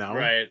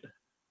 Right.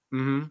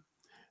 Mm-hmm.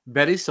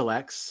 Betty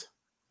selects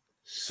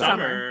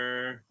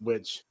Summer,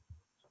 which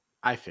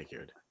I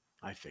figured.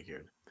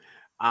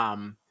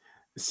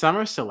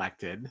 Summer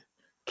selected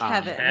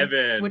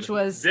Kevin, which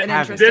was an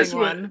interesting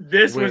one.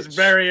 This was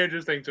very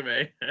interesting to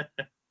me.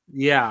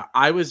 Yeah,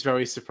 I was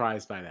very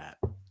surprised by that.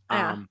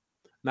 Yeah.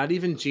 Not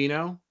even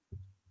Gino,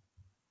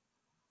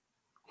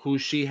 who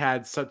she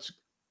had such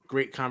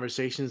great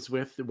conversations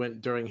with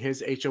during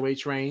his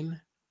HOH reign.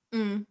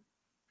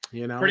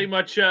 Pretty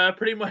much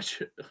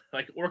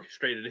like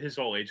orchestrated his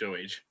whole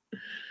HOH.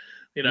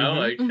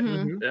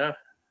 Yeah.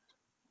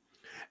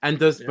 And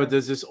does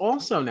this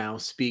also now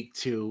speak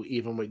to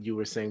even what you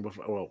were saying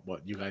before, or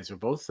what you guys were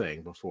both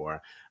saying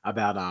before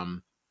about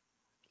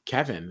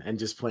Kevin and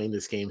just playing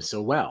this game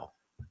so well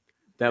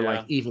that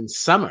like even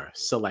Summer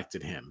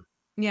selected him.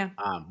 Yeah.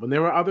 When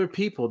there were other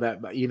people that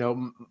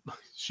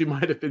she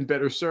might have been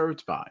better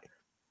served by.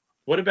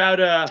 What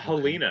about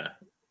Helena?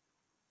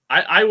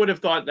 I would have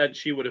thought that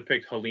she would have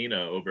picked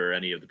Helena over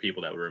any of the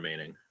people that were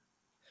remaining.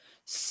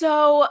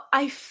 So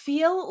I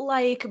feel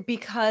like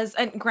because,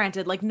 and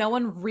granted, like no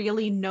one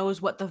really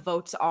knows what the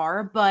votes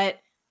are, but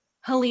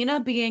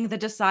Helena being the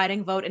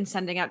deciding vote and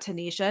sending out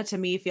Tanisha, to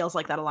me, feels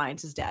like that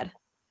alliance is dead.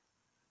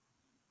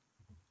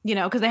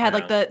 Because they had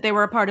they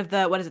were a part of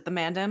the, what is it, the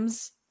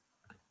Mandams?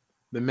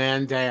 The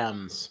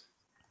Mandams.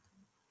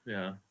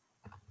 Yeah.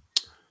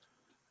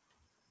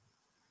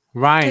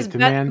 Right, the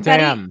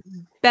Mandams.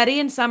 Betty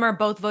and Summer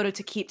both voted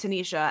to keep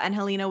Tanisha, and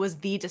Helena was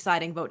the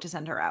deciding vote to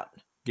send her out.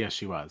 Yes,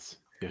 she was.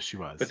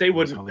 But they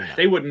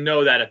wouldn't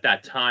know that at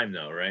that time,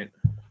 though, right?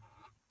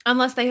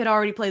 Unless they had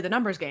already played the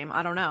numbers game.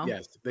 I don't know.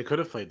 Yes, they could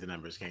have played the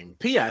numbers game.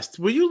 P.S.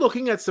 Were you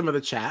looking at some of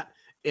the chat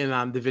in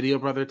the Video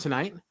Brother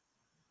tonight?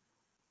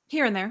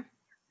 Here and there.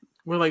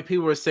 Where like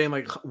people were saying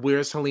like,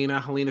 "Where's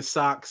Helena? Helena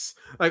sucks."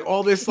 Like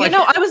all this. Like,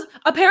 I was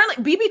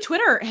apparently BB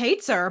Twitter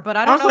hates her, but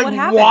I don't know like, what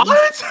happened.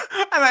 What?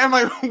 And I'm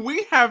like,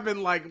 we have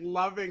been like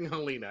loving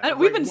Helena.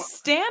 We've been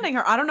standing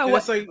her. I don't know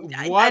what. Like,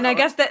 what. And I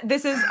guess that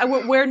this is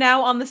we're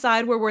now on the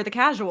side where we're the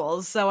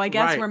casuals. So I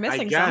guess we're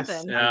missing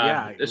something.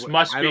 Yeah, this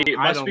must be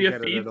a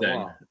feed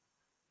thing.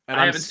 And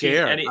I'm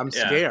scared. I'm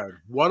scared.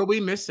 What are we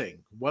missing?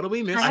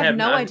 I have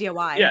no idea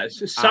why. Yes,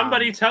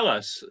 somebody tell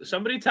us.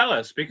 Somebody tell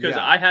us, because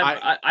I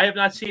have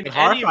not seen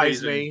any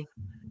reason.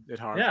 It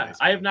horrifies me.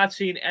 I have not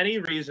seen any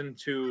reason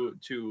to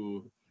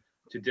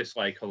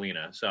dislike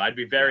Helena. So I'd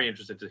be very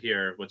interested to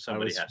hear what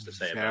somebody has to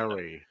say about it.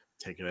 Very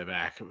taken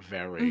aback.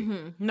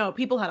 Very. No,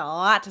 people had a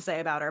lot to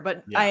say about her,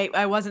 but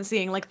I wasn't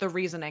seeing like the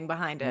reasoning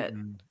behind it.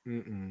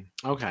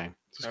 Okay.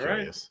 Just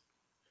curious.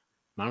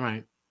 All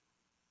right.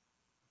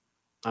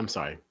 I'm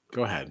sorry.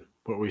 Go ahead.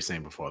 What were you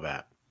saying before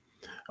that?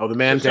 Oh, the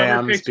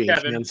Mandams being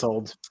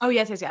canceled. Oh,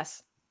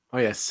 yes. Oh,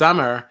 yeah.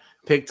 Summer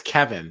picked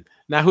Kevin.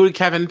 Now, who did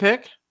Kevin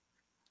pick?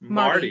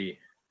 Marty.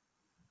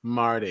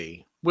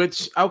 Marty,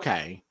 which,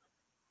 okay.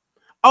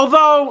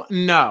 Although,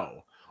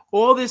 no.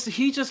 All this,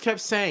 he just kept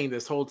saying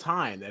this whole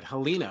time that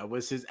Helena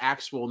was his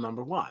actual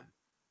number one.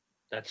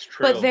 That's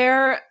true. But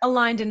they're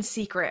aligned in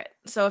secret.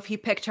 So if he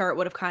picked her, it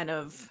would have kind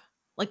of,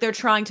 like, they're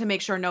trying to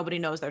make sure nobody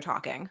knows they're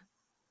talking.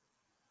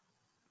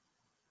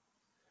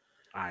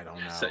 I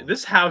don't know. So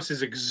this house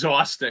is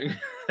exhausting.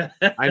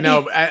 I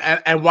know.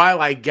 And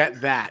while I get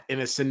that,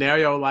 in a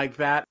scenario like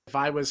that, if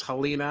I was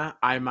Helena,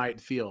 I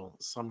might feel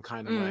some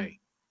kind of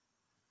way.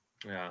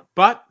 Yeah.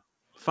 But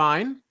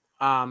fine.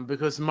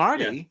 Because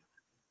Marty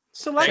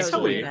selects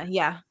Helena.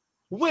 Yeah.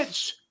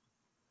 Which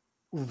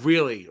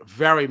really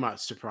very much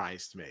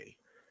surprised me.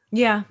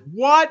 Yeah.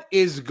 What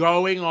is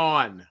going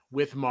on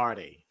with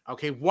Marty?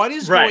 Okay, what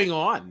is going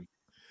on?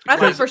 I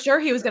thought for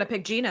sure he was going to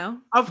pick Gino.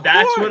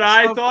 That's what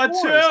I thought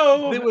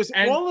too. There was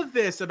all of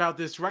this about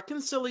this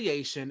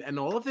reconciliation and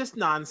all of this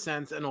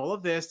nonsense and all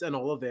of this and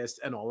all of this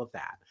and all of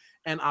that.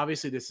 And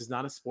obviously, this is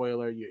not a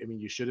spoiler.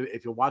 You should have.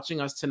 If you're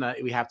watching us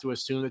tonight, we have to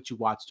assume that you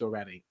watched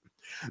already.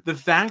 The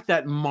fact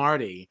that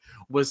Marty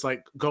was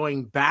like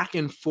going back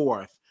and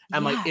forth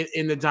and like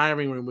in the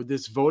dining room with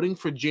this voting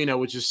for Gino,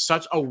 which is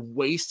such a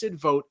wasted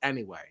vote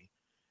anyway.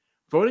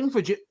 Voting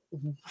for Gino.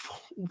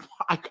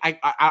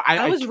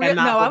 I was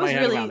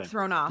really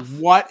thrown off.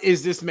 What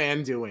is this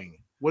man doing?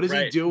 What is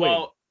he doing?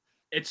 Well,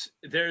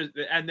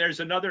 there's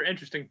another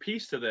interesting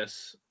piece to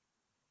this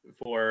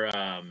for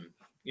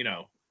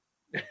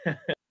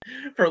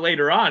for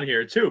later on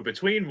here too,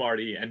 between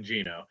Marty and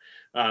Gino,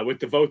 with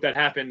the vote that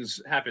happens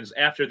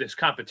after this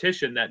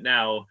competition that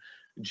now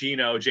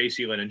Gino,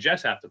 JC Lynn, and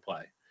Jess have to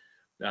play.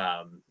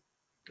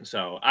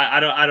 So I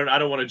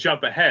don't want to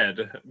jump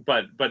ahead,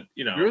 but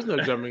there's no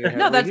jumping ahead.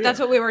 No, that's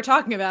what we were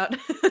talking about.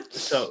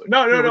 So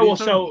no. We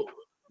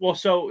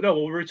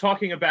were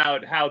talking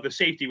about how the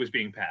safety was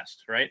being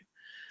passed, right?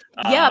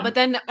 But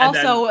then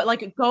also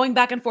like going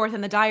back and forth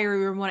in the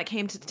diary room when it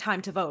came to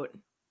time to vote.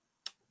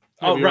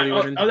 Oh, right.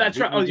 Oh, that's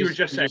right. Oh, you were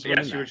just saying.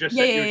 Yes, you were just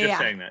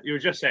saying that. You were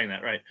just saying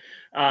that, right?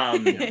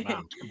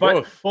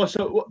 But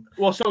so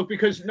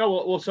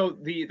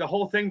the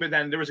whole thing. But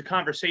then there was a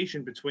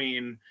conversation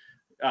between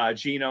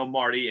Gino,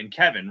 Marty, and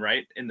Kevin,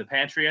 right, in the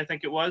pantry, I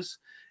think it was,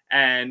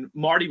 and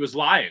Marty was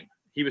lying.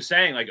 He was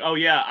saying like, "Oh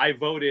yeah, I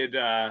voted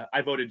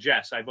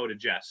Jess. For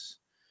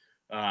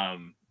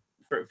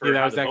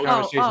that was that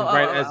conversation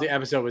as the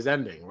episode was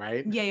ending,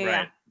 right?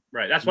 Yeah.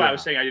 Right. That's why I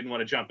was saying I didn't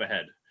want to jump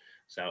ahead.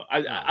 So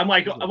I'm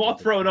all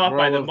thrown off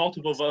by the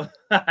multiple votes.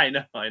 I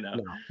know.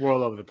 No, we're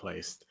all over the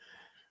place.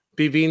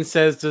 B. Bean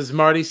says, "Does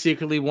Marty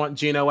secretly want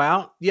Gino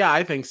out?" Yeah,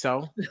 I think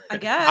so. I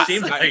guess.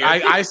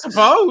 I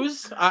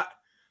suppose.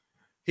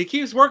 He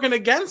keeps working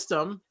against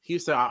him. He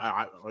said,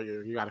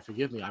 "You got to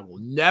forgive me. I will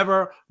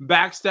never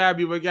backstab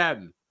you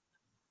again."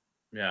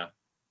 Yeah.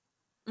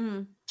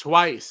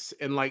 Twice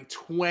in like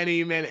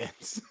 20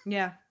 minutes.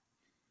 Yeah.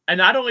 And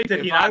not only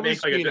did he not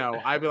make like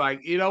I'd be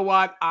like, you know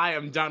what? I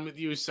am done with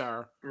you,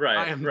 sir. Right.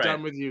 I am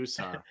done with you,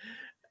 sir. Okay.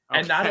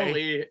 And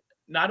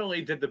not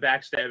only did the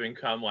backstabbing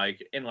come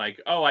like in like,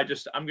 oh, I'm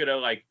gonna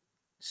like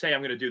say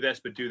I'm gonna do this,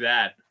 but do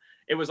that.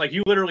 It was like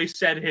you literally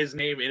said his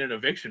name in an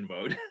eviction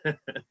vote. It's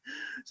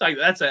like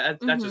that's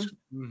just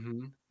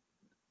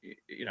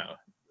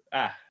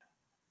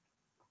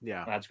yeah,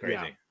 that's crazy.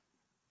 Yeah.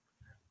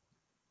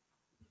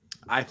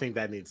 I think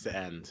that needs to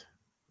end.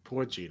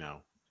 Poor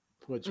Gino.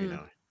 He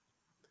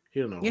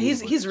don't know. Yeah,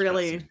 he's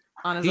really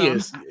on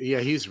his own. Yeah,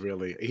 he's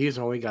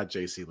only got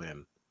JC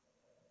Lynn.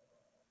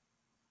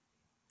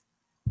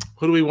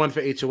 Who do we want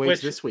for HOH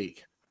this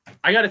week?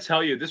 I got to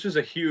tell you, this was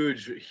a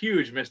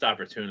huge missed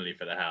opportunity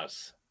for the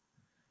house.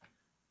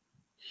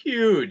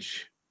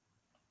 Huge.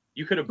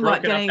 You could have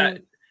broken up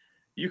that.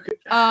 You could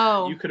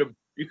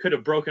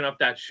have broken up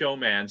that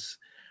showmance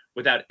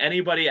without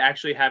anybody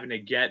actually having to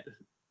get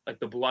like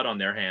the blood on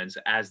their hands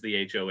as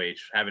the HOH,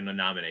 having to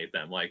nominate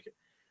them. Like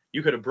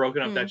you could have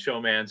broken up that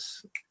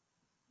showmance.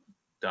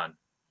 Done.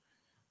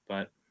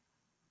 But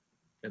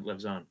it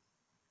lives on.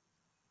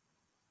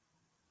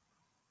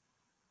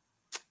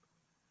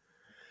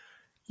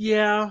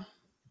 Yeah.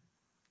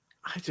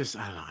 I don't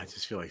know. I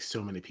just feel like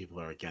so many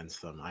people are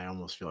against them. I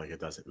almost feel like it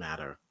doesn't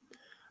matter.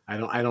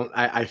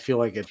 I feel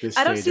like at this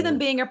I don't see them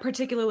being a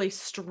particularly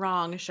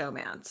strong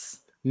showmance.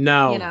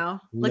 No.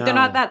 They're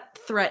not that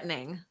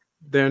threatening.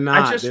 They're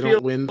not. They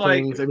don't win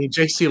things. I mean,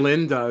 JC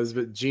Lynn does,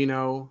 but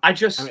Gino. I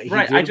just think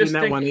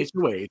that one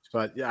HOH,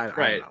 but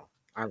I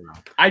don't know.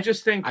 I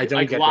just think I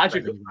don't get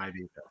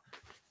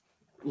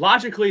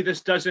logically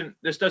this doesn't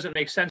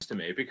make sense to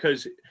me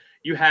because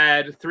you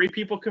had three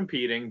people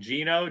competing: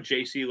 Gino,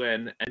 JC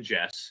Lynn, and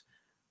Jess.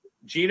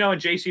 Gino and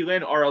JC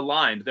Lynn are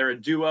aligned. They're a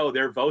duo.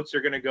 Their votes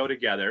are going to go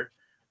together.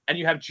 And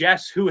you have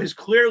Jess, who is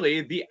clearly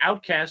the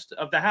outcast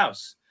of the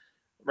house,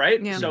 right?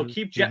 Yeah. So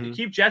keep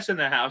Jess in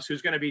the house,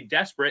 who's going to be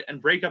desperate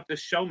and break up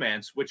this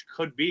showmance, which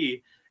could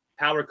be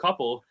power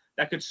couple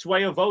that could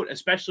sway a vote,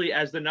 especially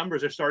as the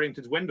numbers are starting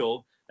to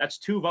dwindle. That's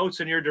 2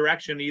 votes in your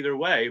direction either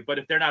way. But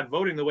if they're not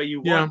voting the way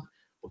you want,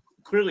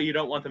 clearly you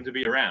don't want them to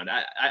be around.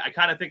 I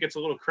kind of think it's a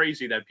little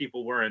crazy that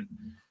people weren't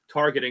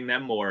targeting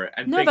them more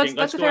and no, thinking, that's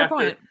let's a go fair after,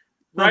 point.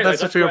 right? No,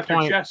 that's let's a fair go after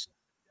point. Jess.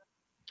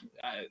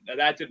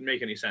 That didn't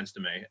make any sense to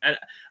me. And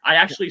I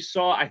actually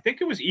saw, I think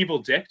it was Evil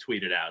Dick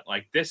tweeted out,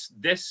 like this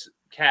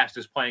cast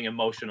is playing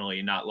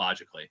emotionally, not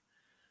logically.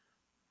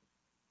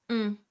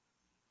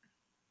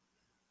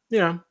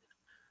 Yeah.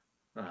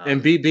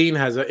 And B. Bean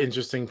has an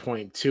interesting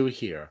point too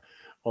here.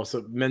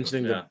 Also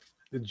mentioning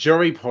the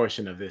jury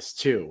portion of this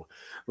too.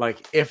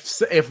 Like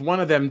if one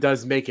of them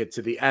does make it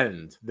to the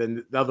end,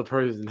 then the other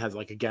person has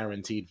like a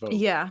guaranteed vote.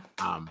 Yeah.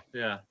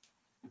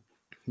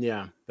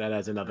 Yeah, that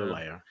adds another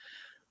layer.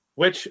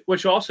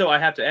 Which also I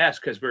have to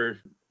ask, because we're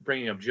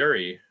bringing up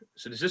jury.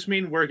 So does this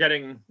mean we're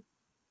getting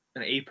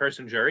an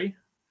 8-person jury?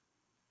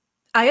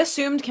 I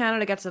assumed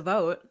Canada gets a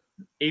vote.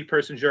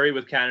 8-person jury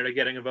with Canada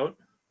getting a vote?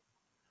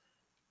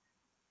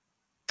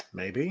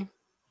 Maybe.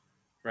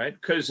 Right?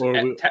 Because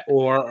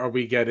or are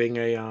we getting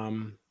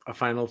a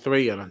final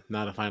 3 and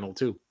not a final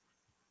 2?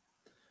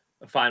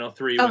 A final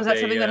 3. Oh, is that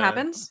something that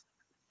happens?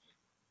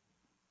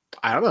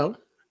 I don't know.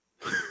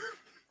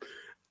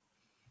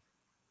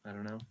 I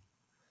don't know.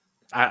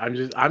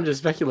 I'm just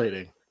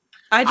speculating.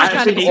 I just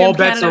kind of think all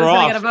bets are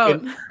off. Get a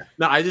vote.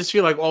 No, I just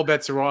feel like all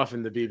bets are off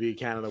in the BB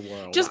Canada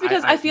world. Just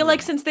because I feel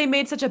like since they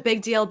made such a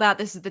big deal about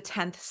this is the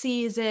 10th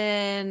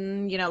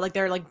season, you know, like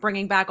they're like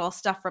bringing back all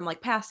stuff from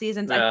like past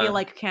seasons. I feel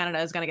like Canada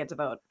is going to get to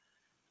vote.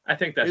 I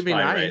think that's fine,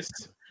 nice.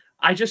 Right?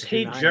 I just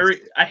hate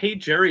I hate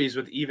juries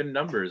with even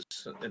numbers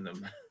in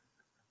them.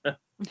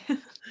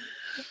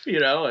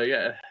 You know,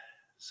 yeah.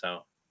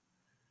 So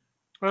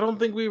I don't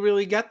think we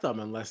really get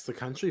them unless the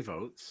country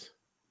votes.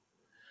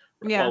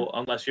 Yeah. Well,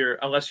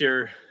 unless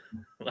you're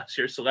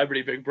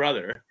Celebrity Big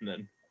Brother, and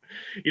then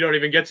you don't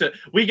even get to.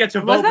 We get to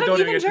vote, but don't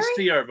even get to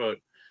see our vote.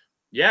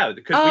 Yeah,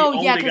 because we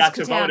only got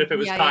to vote if it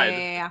was tied.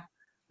 Yeah.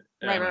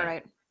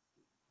 Right.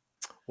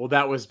 Well,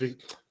 that was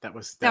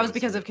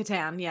because of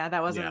Catan. Yeah,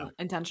 that wasn't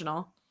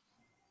intentional.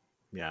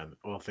 Yeah,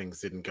 all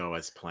things didn't go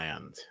as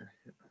planned.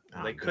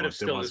 They could have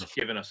still just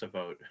given us a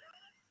vote.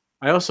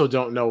 I also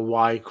don't know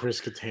why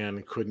Chris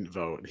Kattan couldn't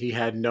vote. He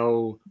had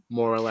no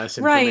more or less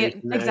information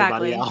than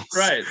anybody else.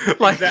 Right.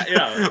 Like that, you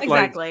know.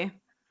 Exactly.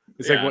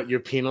 It's like, what, you're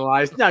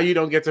penalized? No, you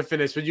don't get to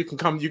finish, but you can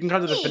come to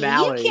the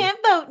finale. You can't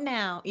vote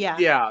now. Yeah.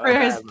 Yeah. For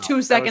his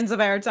 2 seconds of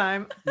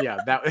airtime. Yeah,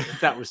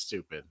 that was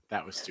stupid.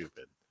 That was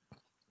stupid.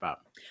 But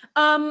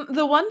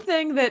the one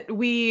thing that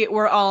we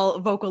were all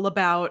vocal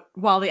about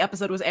while the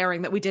episode was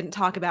airing that we didn't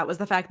talk about was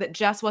the fact that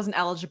Jess wasn't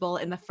eligible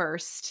in the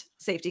first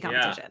safety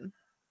competition.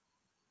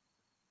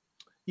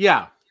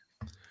 Yeah.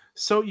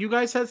 So you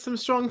guys had some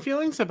strong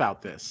feelings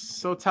about this.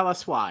 So tell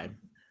us why.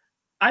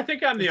 I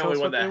think I'm the only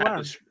one that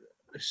had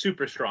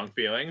super strong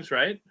feelings,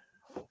 right?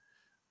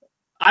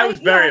 I was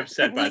very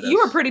upset by this. You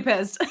were pretty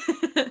pissed.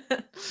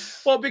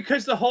 Well,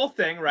 because the whole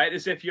thing, right,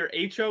 is if you're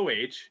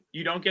HOH,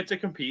 you don't get to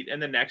compete in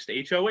the next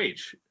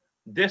HOH.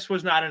 This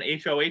was not an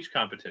HOH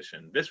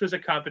competition. This was a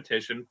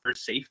competition for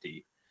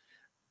safety.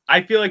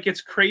 I feel like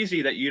it's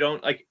crazy that you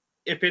don't, like,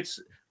 if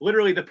it's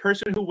literally the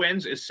person who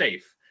wins is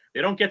safe. They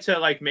don't get to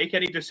like make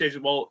any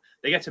decision. Well,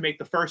 they get to make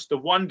the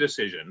one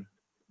decision,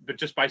 but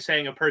just by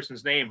saying a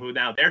person's name who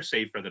now they're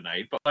safe for the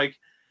night. But like,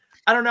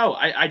 I don't know.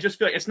 I just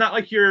feel like it's not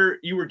like you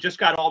were just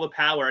got all the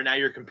power and now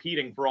you're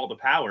competing for all the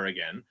power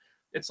again.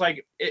 It's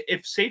like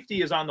if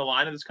safety is on the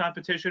line of this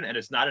competition and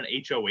it's not an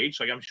HOH,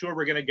 like I'm sure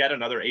we're going to get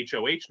another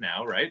HOH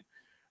now, right?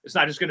 It's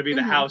not just going to be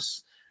the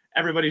house.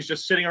 Everybody's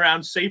just sitting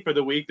around safe for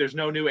the week. There's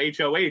no new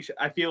HOH.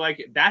 I feel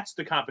like that's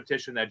the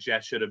competition that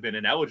Jess should have been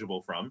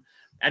ineligible from.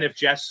 And if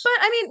Jess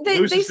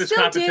loses this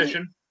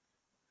competition,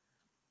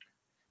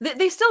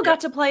 they still got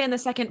to play in the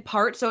second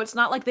part, so it's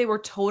not like they were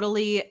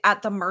totally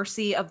at the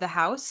mercy of the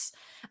house.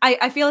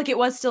 I feel like it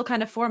was still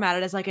kind of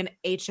formatted as like an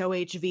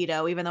HOH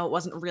veto, even though it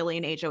wasn't really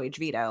an HOH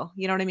veto.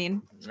 You know what I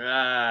mean?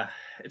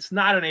 It's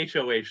not an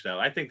HOH though.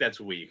 I think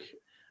that's weak.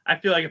 I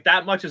feel like if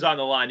that much is on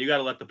the line, you got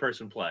to let the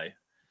person play.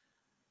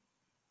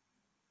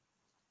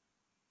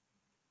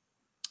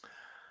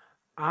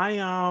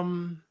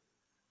 I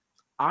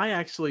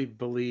actually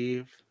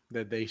believe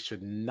that they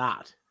should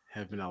not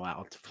have been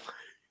allowed to play.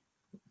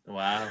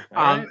 Wow.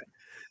 Right.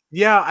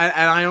 Yeah,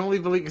 and I only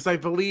believe because I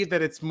believe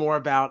that it's more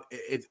about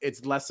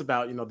it's less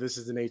about, you know, this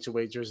is an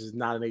HOH versus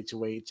not an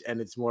HOH, and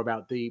it's more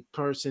about the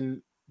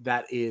person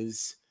that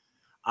is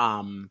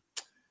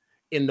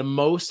in the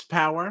most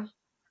power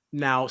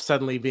now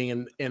suddenly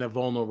being in a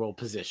vulnerable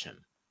position.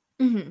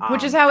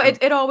 Which is how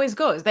it always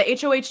goes. The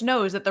HOH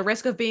knows that the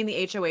risk of being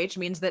the HOH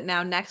means that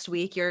now next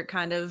week you're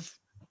kind of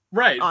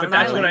right, but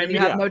that's what I mean.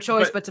 You have no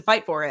choice but to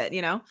fight for it,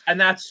 you know? And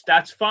that's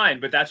fine,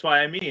 but that's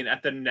why I mean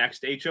at the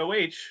next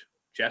HOH,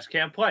 Jess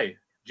can't play.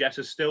 Jess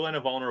is still in a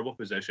vulnerable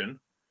position,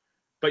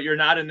 but you're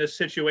not in this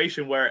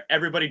situation where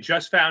everybody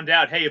just found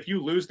out, hey, if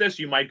you lose this,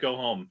 you might go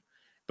home.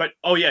 But,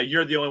 oh yeah,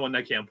 you're the only one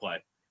that can't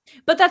play.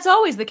 But that's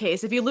always the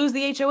case. If you lose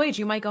the HOH,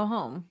 you might go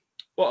home.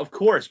 Well, of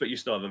course, but you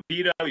still have a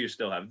veto, you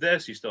still have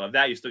this, you still have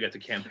that, you still get to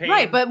campaign.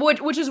 Right, but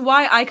which is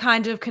why I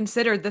kind of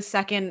considered the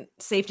second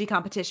safety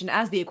competition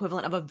as the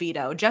equivalent of a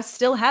veto. Jess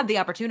still had the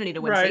opportunity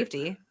to win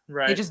safety.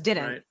 Right. He just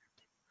didn't. Right.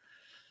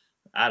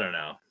 I don't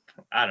know.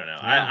 I don't know.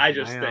 Yeah, I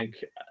just think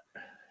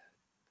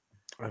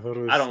I thought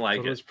it was. I don't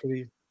like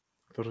it.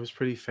 Thought it was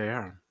pretty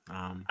fair.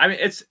 I mean,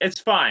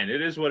 it's fine.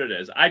 It is what it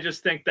is. I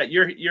just think that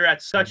you're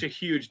at such a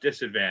huge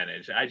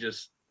disadvantage. I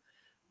just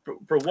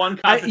for one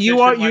competition,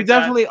 you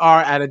definitely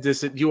are at a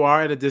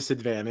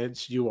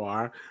disadvantage. You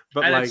are,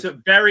 but and like, it's a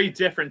very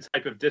different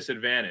type of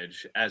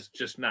disadvantage as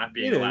just not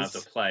being allowed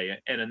to play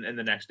in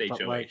the next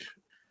HOH. Like,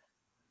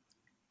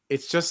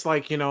 it's just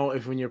like,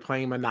 if when you're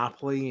playing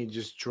Monopoly, you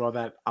just draw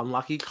that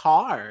unlucky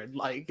card.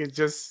 Like, it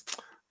just.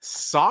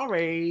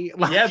 Sorry.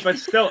 Like, yeah, but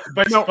still,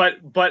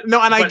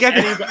 no, and I get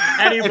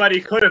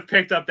anybody could have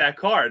picked up that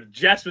card.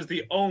 Jess was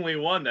the only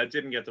one that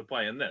didn't get to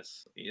play in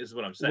this. Is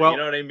what I'm saying. You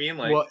know what I mean?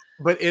 Like,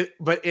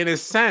 but in a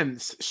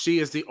sense, she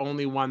is the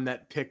only one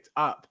that picked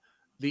up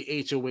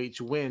the HOH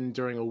win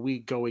during a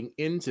week going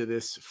into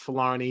this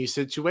Flarney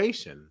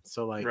situation.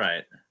 So, like,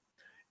 right.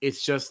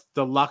 It's just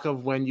the luck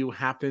of when you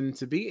happen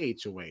to be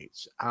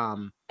HOH.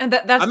 And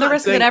that's the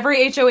risk that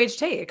every HOH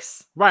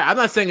takes. Right. I'm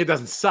not saying it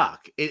doesn't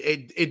suck.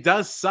 It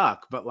does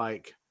suck, but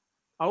like,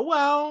 oh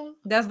well.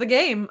 That's the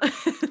game.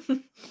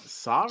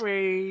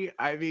 Sorry.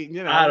 I mean,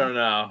 I don't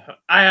know.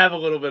 I have a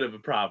little bit of a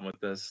problem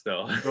with this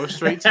still. Go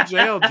straight to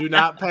jail. Do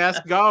not pass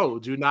go.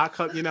 Do not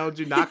collect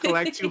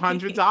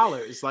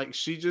 $200. Like,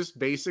 she just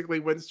basically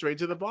went straight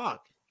to the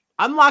block.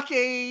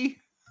 Unlucky.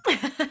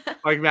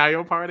 Like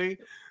Mario Party.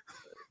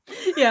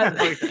 Yeah.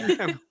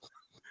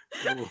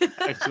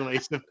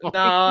 Exclamation point. No,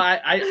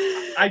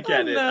 I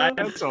get it. No.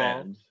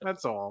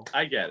 That's all.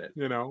 I get it.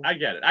 I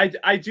get it.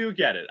 I do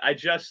get it. I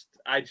just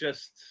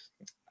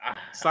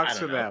sucks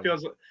for them.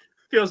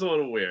 Feels a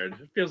little weird.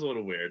 It feels a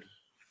little weird.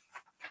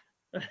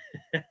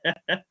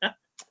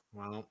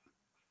 Well,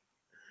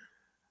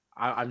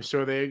 I'm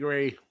sure they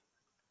agree.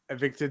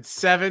 Evicted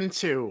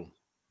 7-2.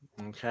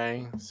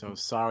 Okay, so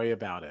sorry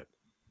about it.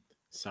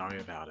 So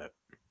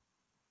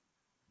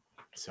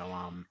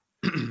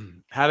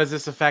how does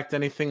this affect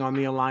anything on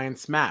the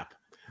Alliance map?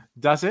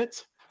 Does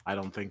it? I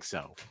don't think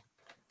so.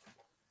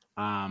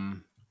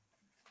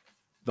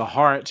 The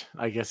Heart,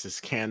 I guess,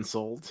 is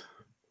canceled.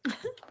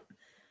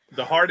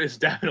 The Heart is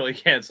definitely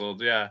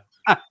canceled, yeah.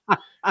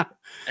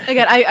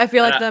 Again, I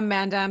feel like the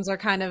Mandams are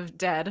kind of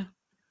dead.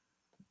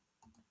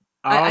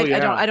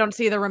 I don't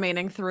see the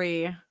remaining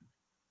 3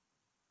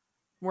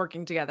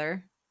 working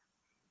together.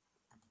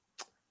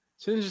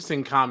 It's an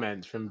interesting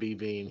comment from B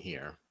Bean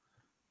here.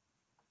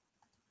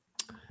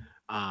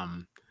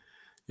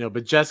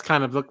 But Jess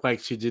kind of looked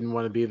like she didn't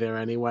want to be there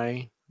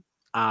anyway.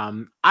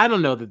 I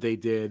don't know that they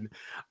did.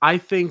 I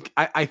think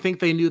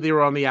they knew they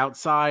were on the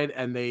outside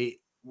and they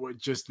were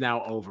just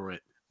now over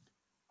it.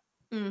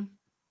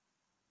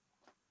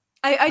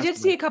 I did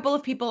see a couple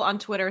of people on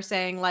Twitter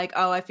saying like,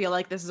 "Oh, I feel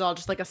like this is all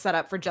just like a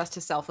setup for Jess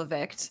to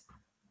self-evict."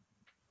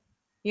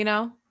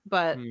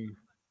 But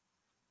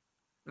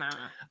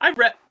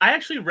I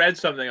actually read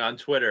something on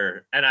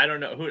Twitter, and I don't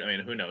know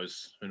who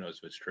knows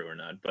if it's true or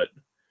not, but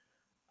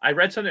I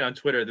read something on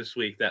Twitter this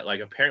week that like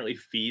apparently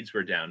feeds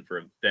were down for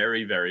a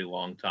very, very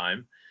long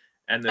time.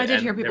 And I did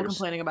hear people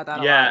complaining about that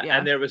a lot. Yeah,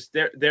 and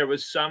there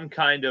was some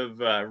kind of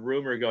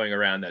rumor going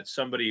around that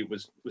somebody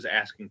was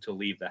asking to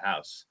leave the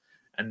house,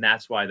 and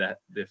that's why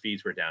that the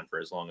feeds were down for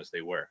as long as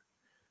they were.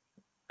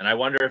 And I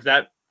wonder if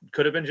that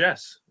could have been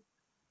Jess.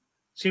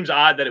 Seems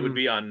odd that it would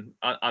be on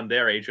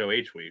their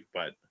HOH week,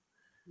 but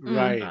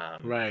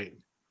right.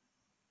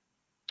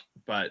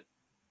 But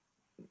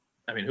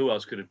I mean, who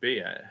else could it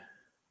be? I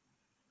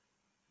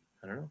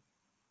don't know.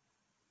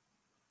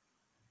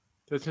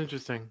 That's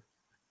interesting.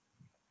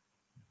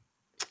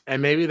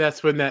 And maybe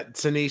that's when that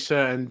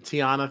Tanisha and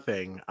Tiana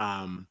thing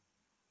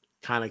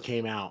kind of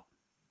came out.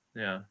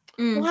 Yeah.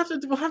 We'll have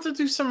to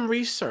do some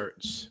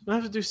research.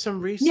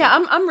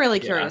 Yeah, I'm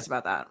really curious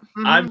about that.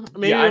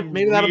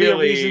 Maybe that'll be a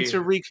reason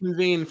to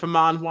reconvene for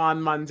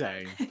Manhuan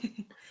Monday.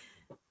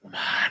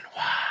 Manhuan.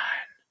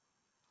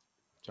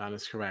 John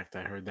is correct.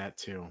 I heard that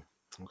too.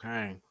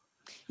 Okay.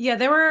 Yeah,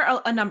 there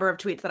were a number of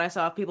tweets that I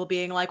saw of people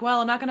being like,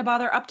 well, I'm not going to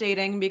bother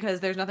updating because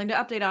there's nothing to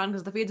update on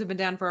because the feeds have been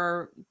down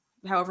for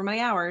however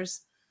many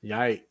hours.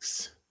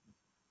 Yikes.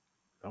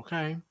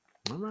 Okay.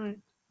 All right.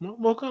 Well,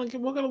 we're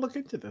gonna look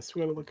into this.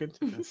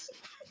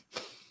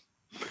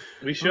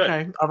 We should.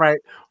 Okay. All right.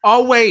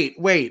 Oh, wait.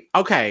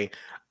 Okay.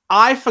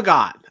 I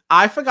forgot.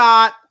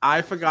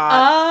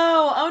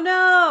 Oh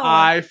no.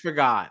 I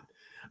forgot.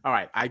 All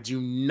right. I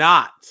do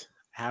not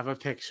have a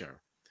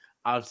picture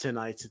of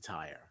tonight's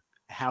attire.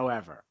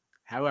 However,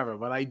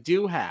 what I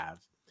do have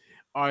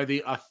are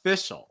the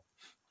official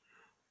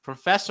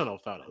professional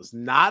photos,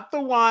 not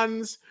the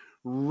ones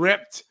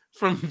ripped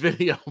from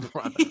Video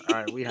Brother. All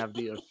right, we have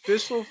the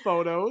official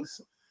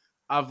photos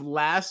of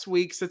last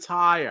week's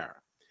attire.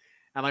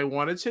 And I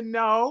wanted to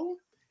know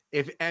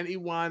if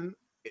anyone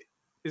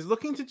is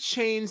looking to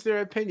change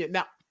their opinion.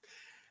 Now,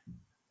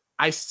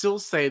 I still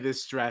say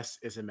this dress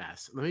is a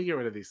mess. Let me get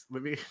rid of these.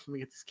 Let me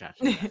get this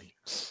caption out of here.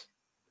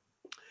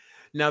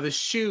 Now the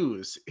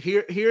shoes,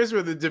 here's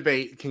where the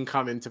debate can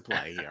come into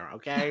play here,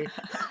 okay?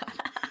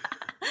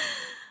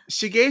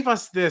 She gave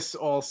us this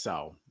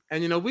also,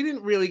 And we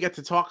didn't really get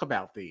to talk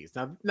about these.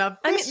 Now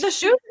I mean, the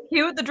shoes are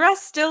cute. The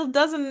dress still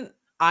doesn't.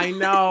 I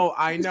know.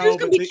 The shoes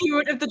can be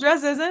cute if the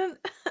dress isn't.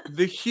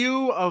 The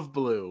hue of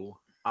blue,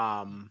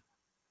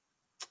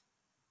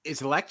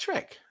 is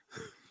electric.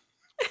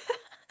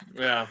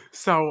 Yeah.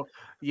 So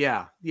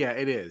yeah,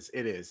 it is.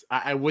 It is.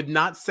 I would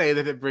not say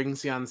that it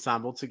brings the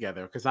ensemble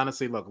together because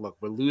honestly, look,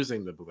 we're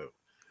losing the blue.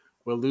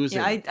 We're losing.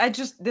 Yeah, I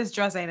just this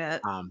dress ain't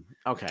it.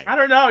 Okay. I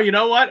don't know. You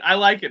know what? I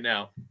like it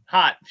now.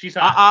 Hot. She's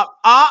hot.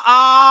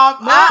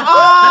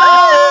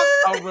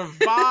 A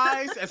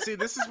revised. And see,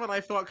 this is what I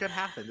thought could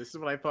happen.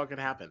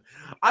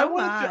 I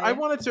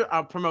wanted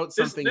to promote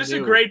something. This is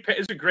new. a great.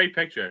 It's a great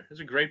picture. It is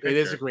a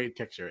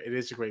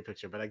great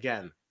picture. But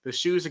again, the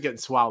shoes are getting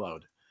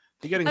swallowed.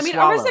 Swallowed.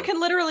 Arisa can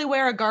literally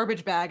wear a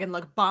garbage bag and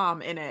look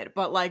bomb in it,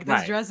 but like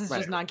this dress is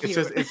just not cute.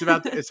 It's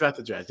about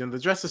the dress. The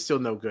dress is still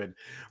no good.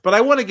 But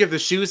I want to give the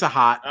shoes a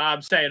hot.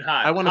 I'm saying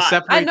hot. I want to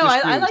separate. I know.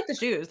 I like the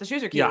shoes. The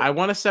shoes are cute. Yeah, I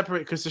want to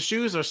separate because the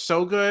shoes are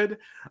so good.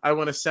 I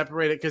want to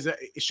separate it because it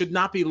should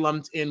not be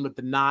lumped in with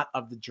the knot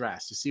of the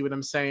dress. You see what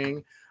I'm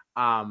saying?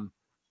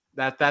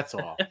 That's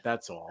all.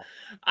 That's all.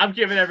 I'm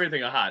giving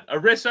everything a hot.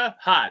 Arisa,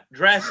 hot.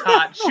 Dress,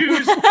 hot.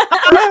 Shoes,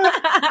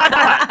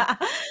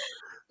 hot.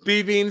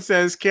 B-Bean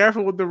says,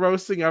 careful with the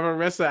roasting of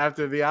Arisa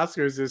after the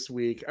Oscars this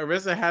week.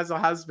 Arisa has a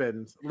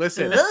husband.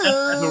 Listen.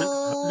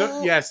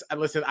 Yes,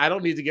 listen, I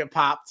don't need to get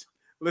popped.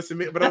 Listen,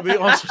 but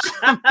also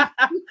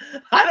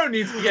I don't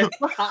need to get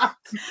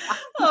popped.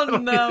 Oh,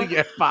 no. Need to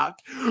get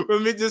popped.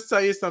 Let me just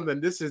tell you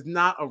something. This is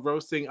not a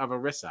roasting of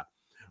Arisa.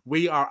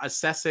 We are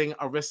assessing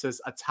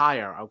Arisa's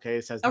attire, okay?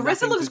 It says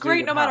Arisa looks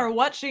great no matter her.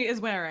 what she is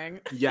wearing.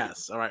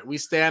 Yes, all right. We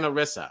stand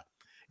Arisa.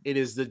 It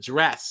is the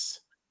dress,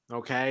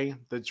 okay?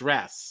 The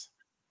dress.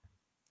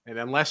 And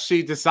unless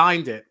she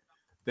designed it,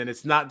 then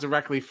it's not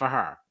directly for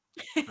her.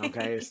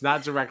 Okay? It's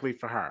not directly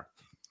for her.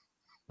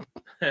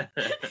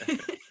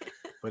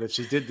 But if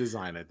she did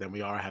design it, then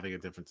we are having a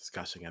different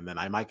discussion, and then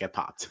I might get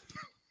popped.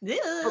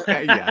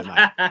 Okay,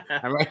 yeah.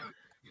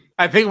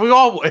 I think we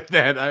all would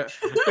then. I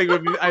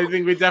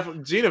think we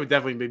definitely, Gina would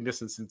definitely be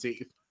missing some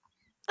teeth.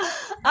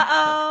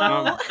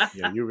 Uh-oh.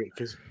 Yeah,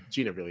 because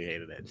Gina really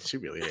hated it. She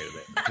really hated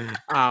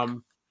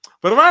it.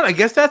 But all right, I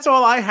guess that's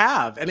all I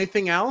have.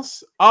 Anything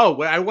else?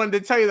 Oh, I wanted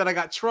to tell you that I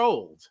got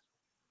trolled.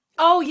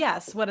 Oh,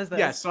 yes. What is this?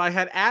 Yeah, so I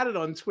had added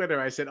on Twitter.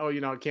 I said,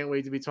 I can't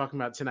wait to be talking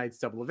about tonight's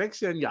double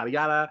eviction, yada,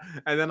 yada.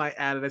 And then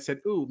I said,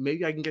 ooh,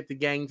 maybe I can get the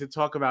gang to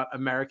talk about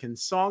American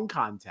Song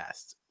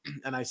Contest.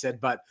 And I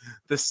said, but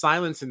the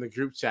silence in the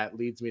group chat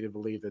leads me to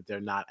believe that they're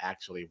not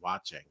actually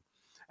watching.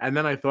 And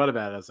then I thought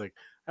about it. I was like,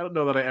 I don't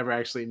know that I ever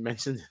actually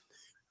mentioned it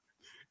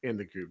in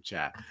the group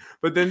chat.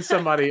 But then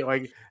somebody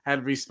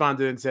had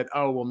responded and said,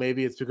 oh, well,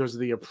 maybe it's because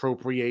of the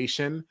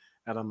appropriation.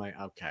 And I'm like,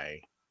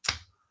 okay,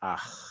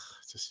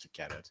 just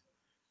forget it.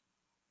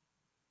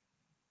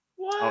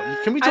 What?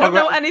 Oh, can we talk I don't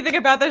know anything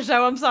about the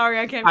show. I'm sorry,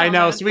 I can't. I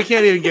know, so we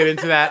can't even get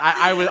into that.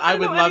 I would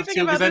love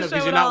to because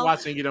you're not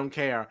watching, you don't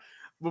care.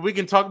 But we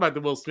can talk about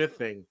the Will Smith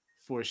thing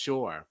for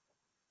sure.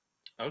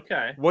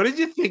 Okay. What did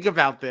you think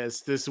about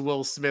this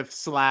Will Smith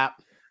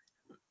slap?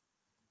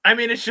 I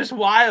mean, it's just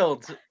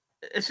wild.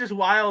 It's just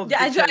wild.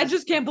 Yeah, I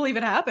just can't believe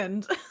it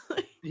happened.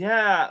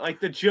 Yeah, like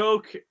the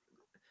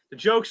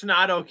joke's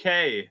not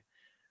okay,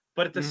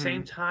 but at the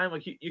same time,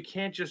 like you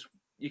can't just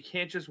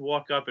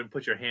walk up and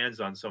put your hands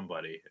on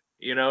somebody.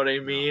 You know what I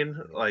mean?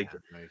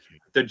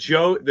 The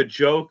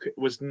joke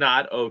was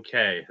not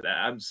okay.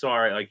 I'm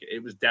sorry. Like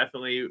it was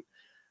definitely.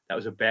 That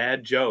was a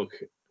bad joke,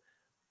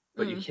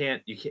 but you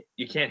can't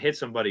hit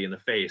somebody in the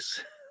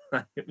face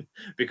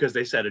because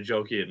they said a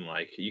joke you didn't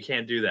like. You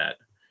can't do that.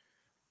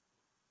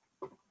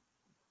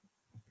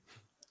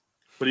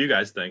 What do you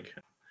guys think?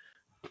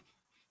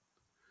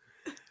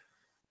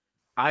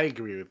 I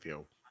agree with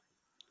you.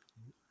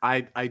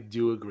 I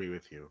do agree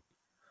with you.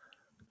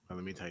 But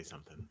let me tell you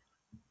something.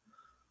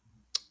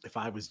 If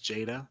I was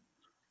Jada,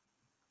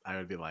 I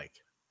would be like,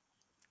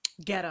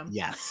 get him.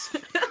 Yes.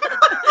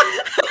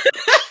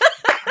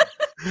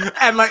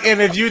 And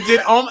if you did,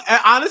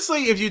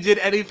 honestly, if you did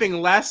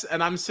anything less,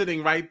 and I'm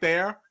sitting right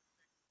there,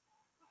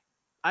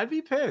 I'd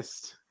be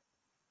pissed.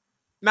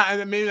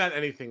 Maybe not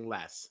anything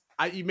less.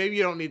 Maybe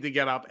you don't need to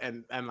get up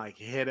and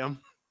hit him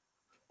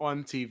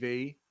on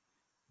TV,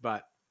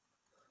 but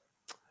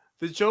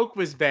the joke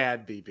was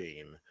bad,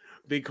 B-Bean,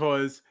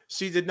 because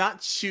she did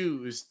not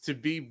choose to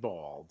be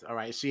bald. All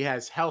right, she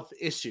has health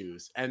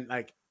issues and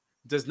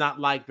does not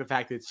like the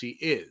fact that she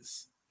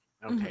is.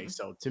 Okay,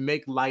 so to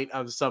make light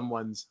of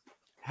someone's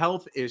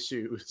health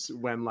issues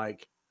when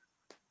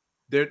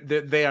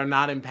they are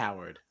not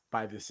empowered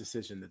by this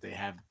decision that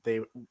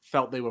they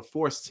felt they were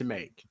forced to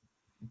make.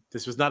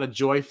 This was not a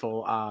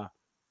joyful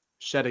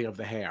shedding of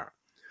the hair.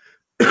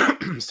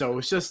 So it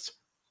was just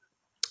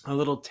a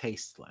little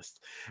tasteless.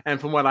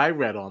 And from what I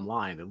read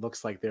online, it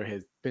looks like there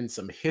has been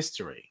some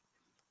history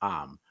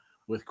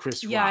with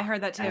Chris Rock, I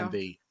heard that too, and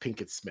the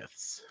Pinkett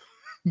Smiths.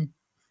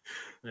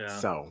 Yeah.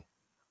 So,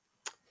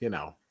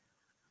 yeah.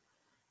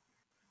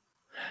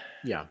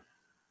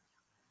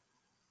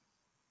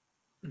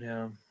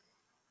 Yeah.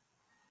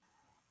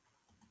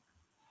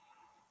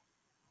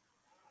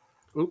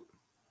 Oop.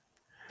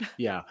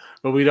 Yeah,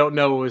 but we don't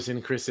know what was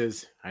in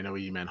Chris's. I know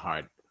what you meant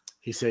hard.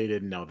 He said he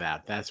didn't know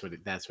that. That's what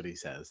he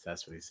says.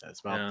 That's what he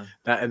says. Well,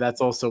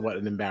 that's also what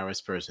an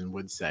embarrassed person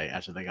would say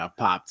after they got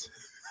popped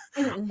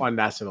on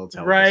national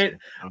television. Right.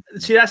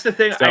 See, that's the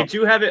thing. So, I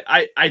do have it.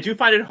 I do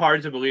find it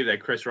hard to believe that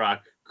Chris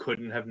Rock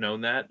couldn't have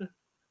known that.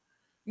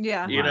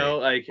 Yeah. You know,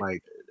 like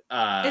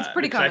it's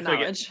pretty common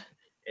knowledge.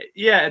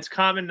 It's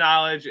common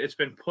knowledge. It's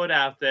been put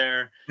out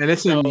there. And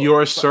it's in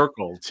your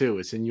circle too.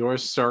 It's in your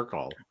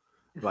circle.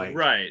 Like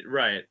right.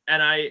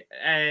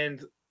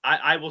 And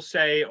I will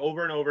say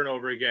over and over and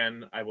over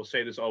again, I will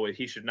say this always,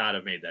 he should not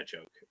have made that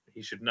joke.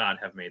 He should not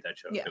have made that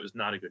joke. Yeah. It was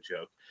not a good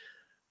joke.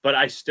 But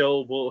I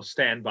still will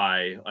stand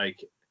by,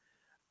 like,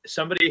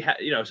 somebody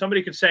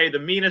could say the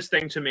meanest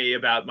thing to me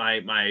about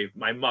my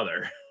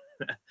mother.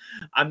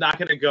 I'm not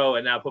going to go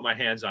and now put my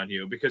hands on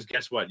you, because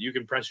guess what? You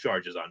can press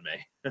charges on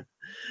me.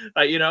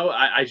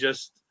 I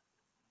just,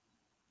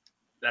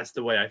 that's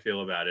the way I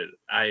feel about it.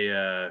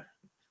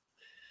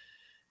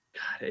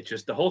 God, it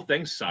just, the whole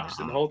thing sucks,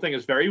 and the whole thing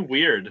is very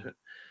weird.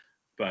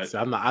 But so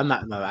I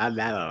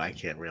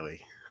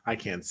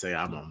can't say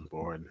I'm on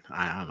board.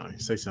 I don't know.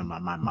 Say something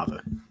about my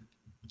mother.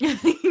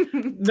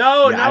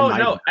 No.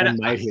 I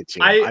might hit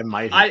you. I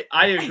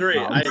agree.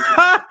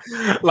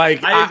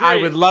 I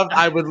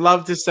would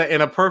love to say in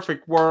a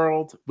perfect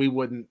world we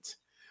wouldn't,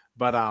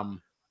 but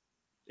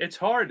it's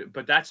hard.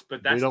 But that's we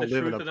don't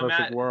live in a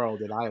perfect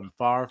world, and I am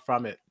far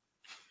from it.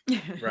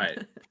 Right.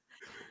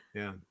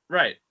 Yeah.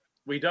 Right.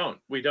 We don't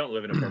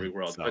live in a perfect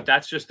world, but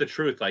that's just the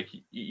truth. Like,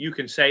 you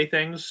can say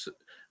things,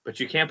 but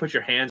you can't put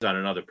your hands on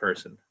another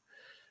person,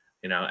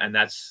 and I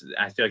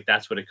feel like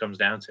that's what it comes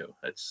down to.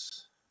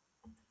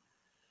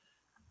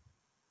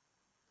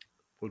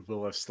 Would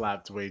Will have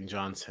slapped Dwayne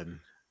Johnson?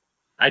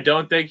 I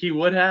don't think he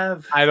would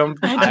have. I don't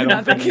think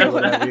he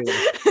would have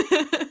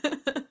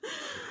either.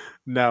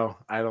 No,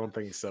 I don't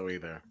think so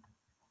either.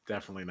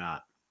 Definitely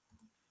not.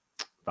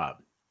 But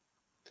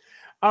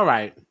all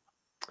right.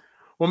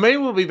 Well, maybe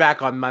we'll be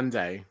back on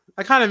Monday.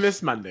 I kind of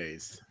miss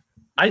Mondays.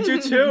 I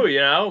do too, I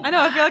know.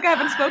 I feel like I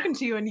haven't spoken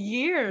to you in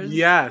years.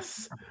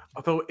 Yes.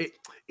 Although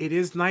it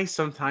is nice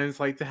sometimes,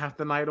 like, to have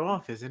the night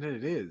off, isn't it?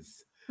 It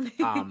is.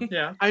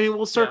 Yeah. I mean,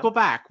 we'll circle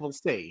back. We'll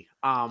see.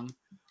 But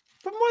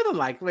more than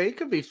likely, it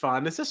could be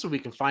fun. It's just so we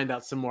can find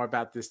out some more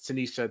about this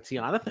Tanisha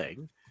Tiana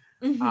thing.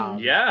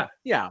 Yeah.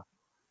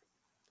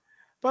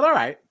 But all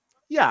right.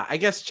 Yeah, I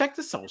guess check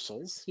the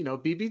socials.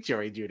 BB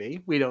Jury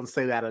Duty. We don't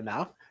say that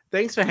enough.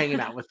 Thanks for hanging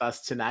out with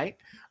us tonight.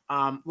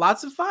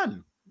 Lots of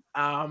fun.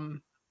 All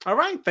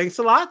right. Thanks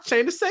a lot.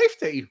 Chain of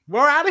safety.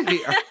 We're out of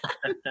here.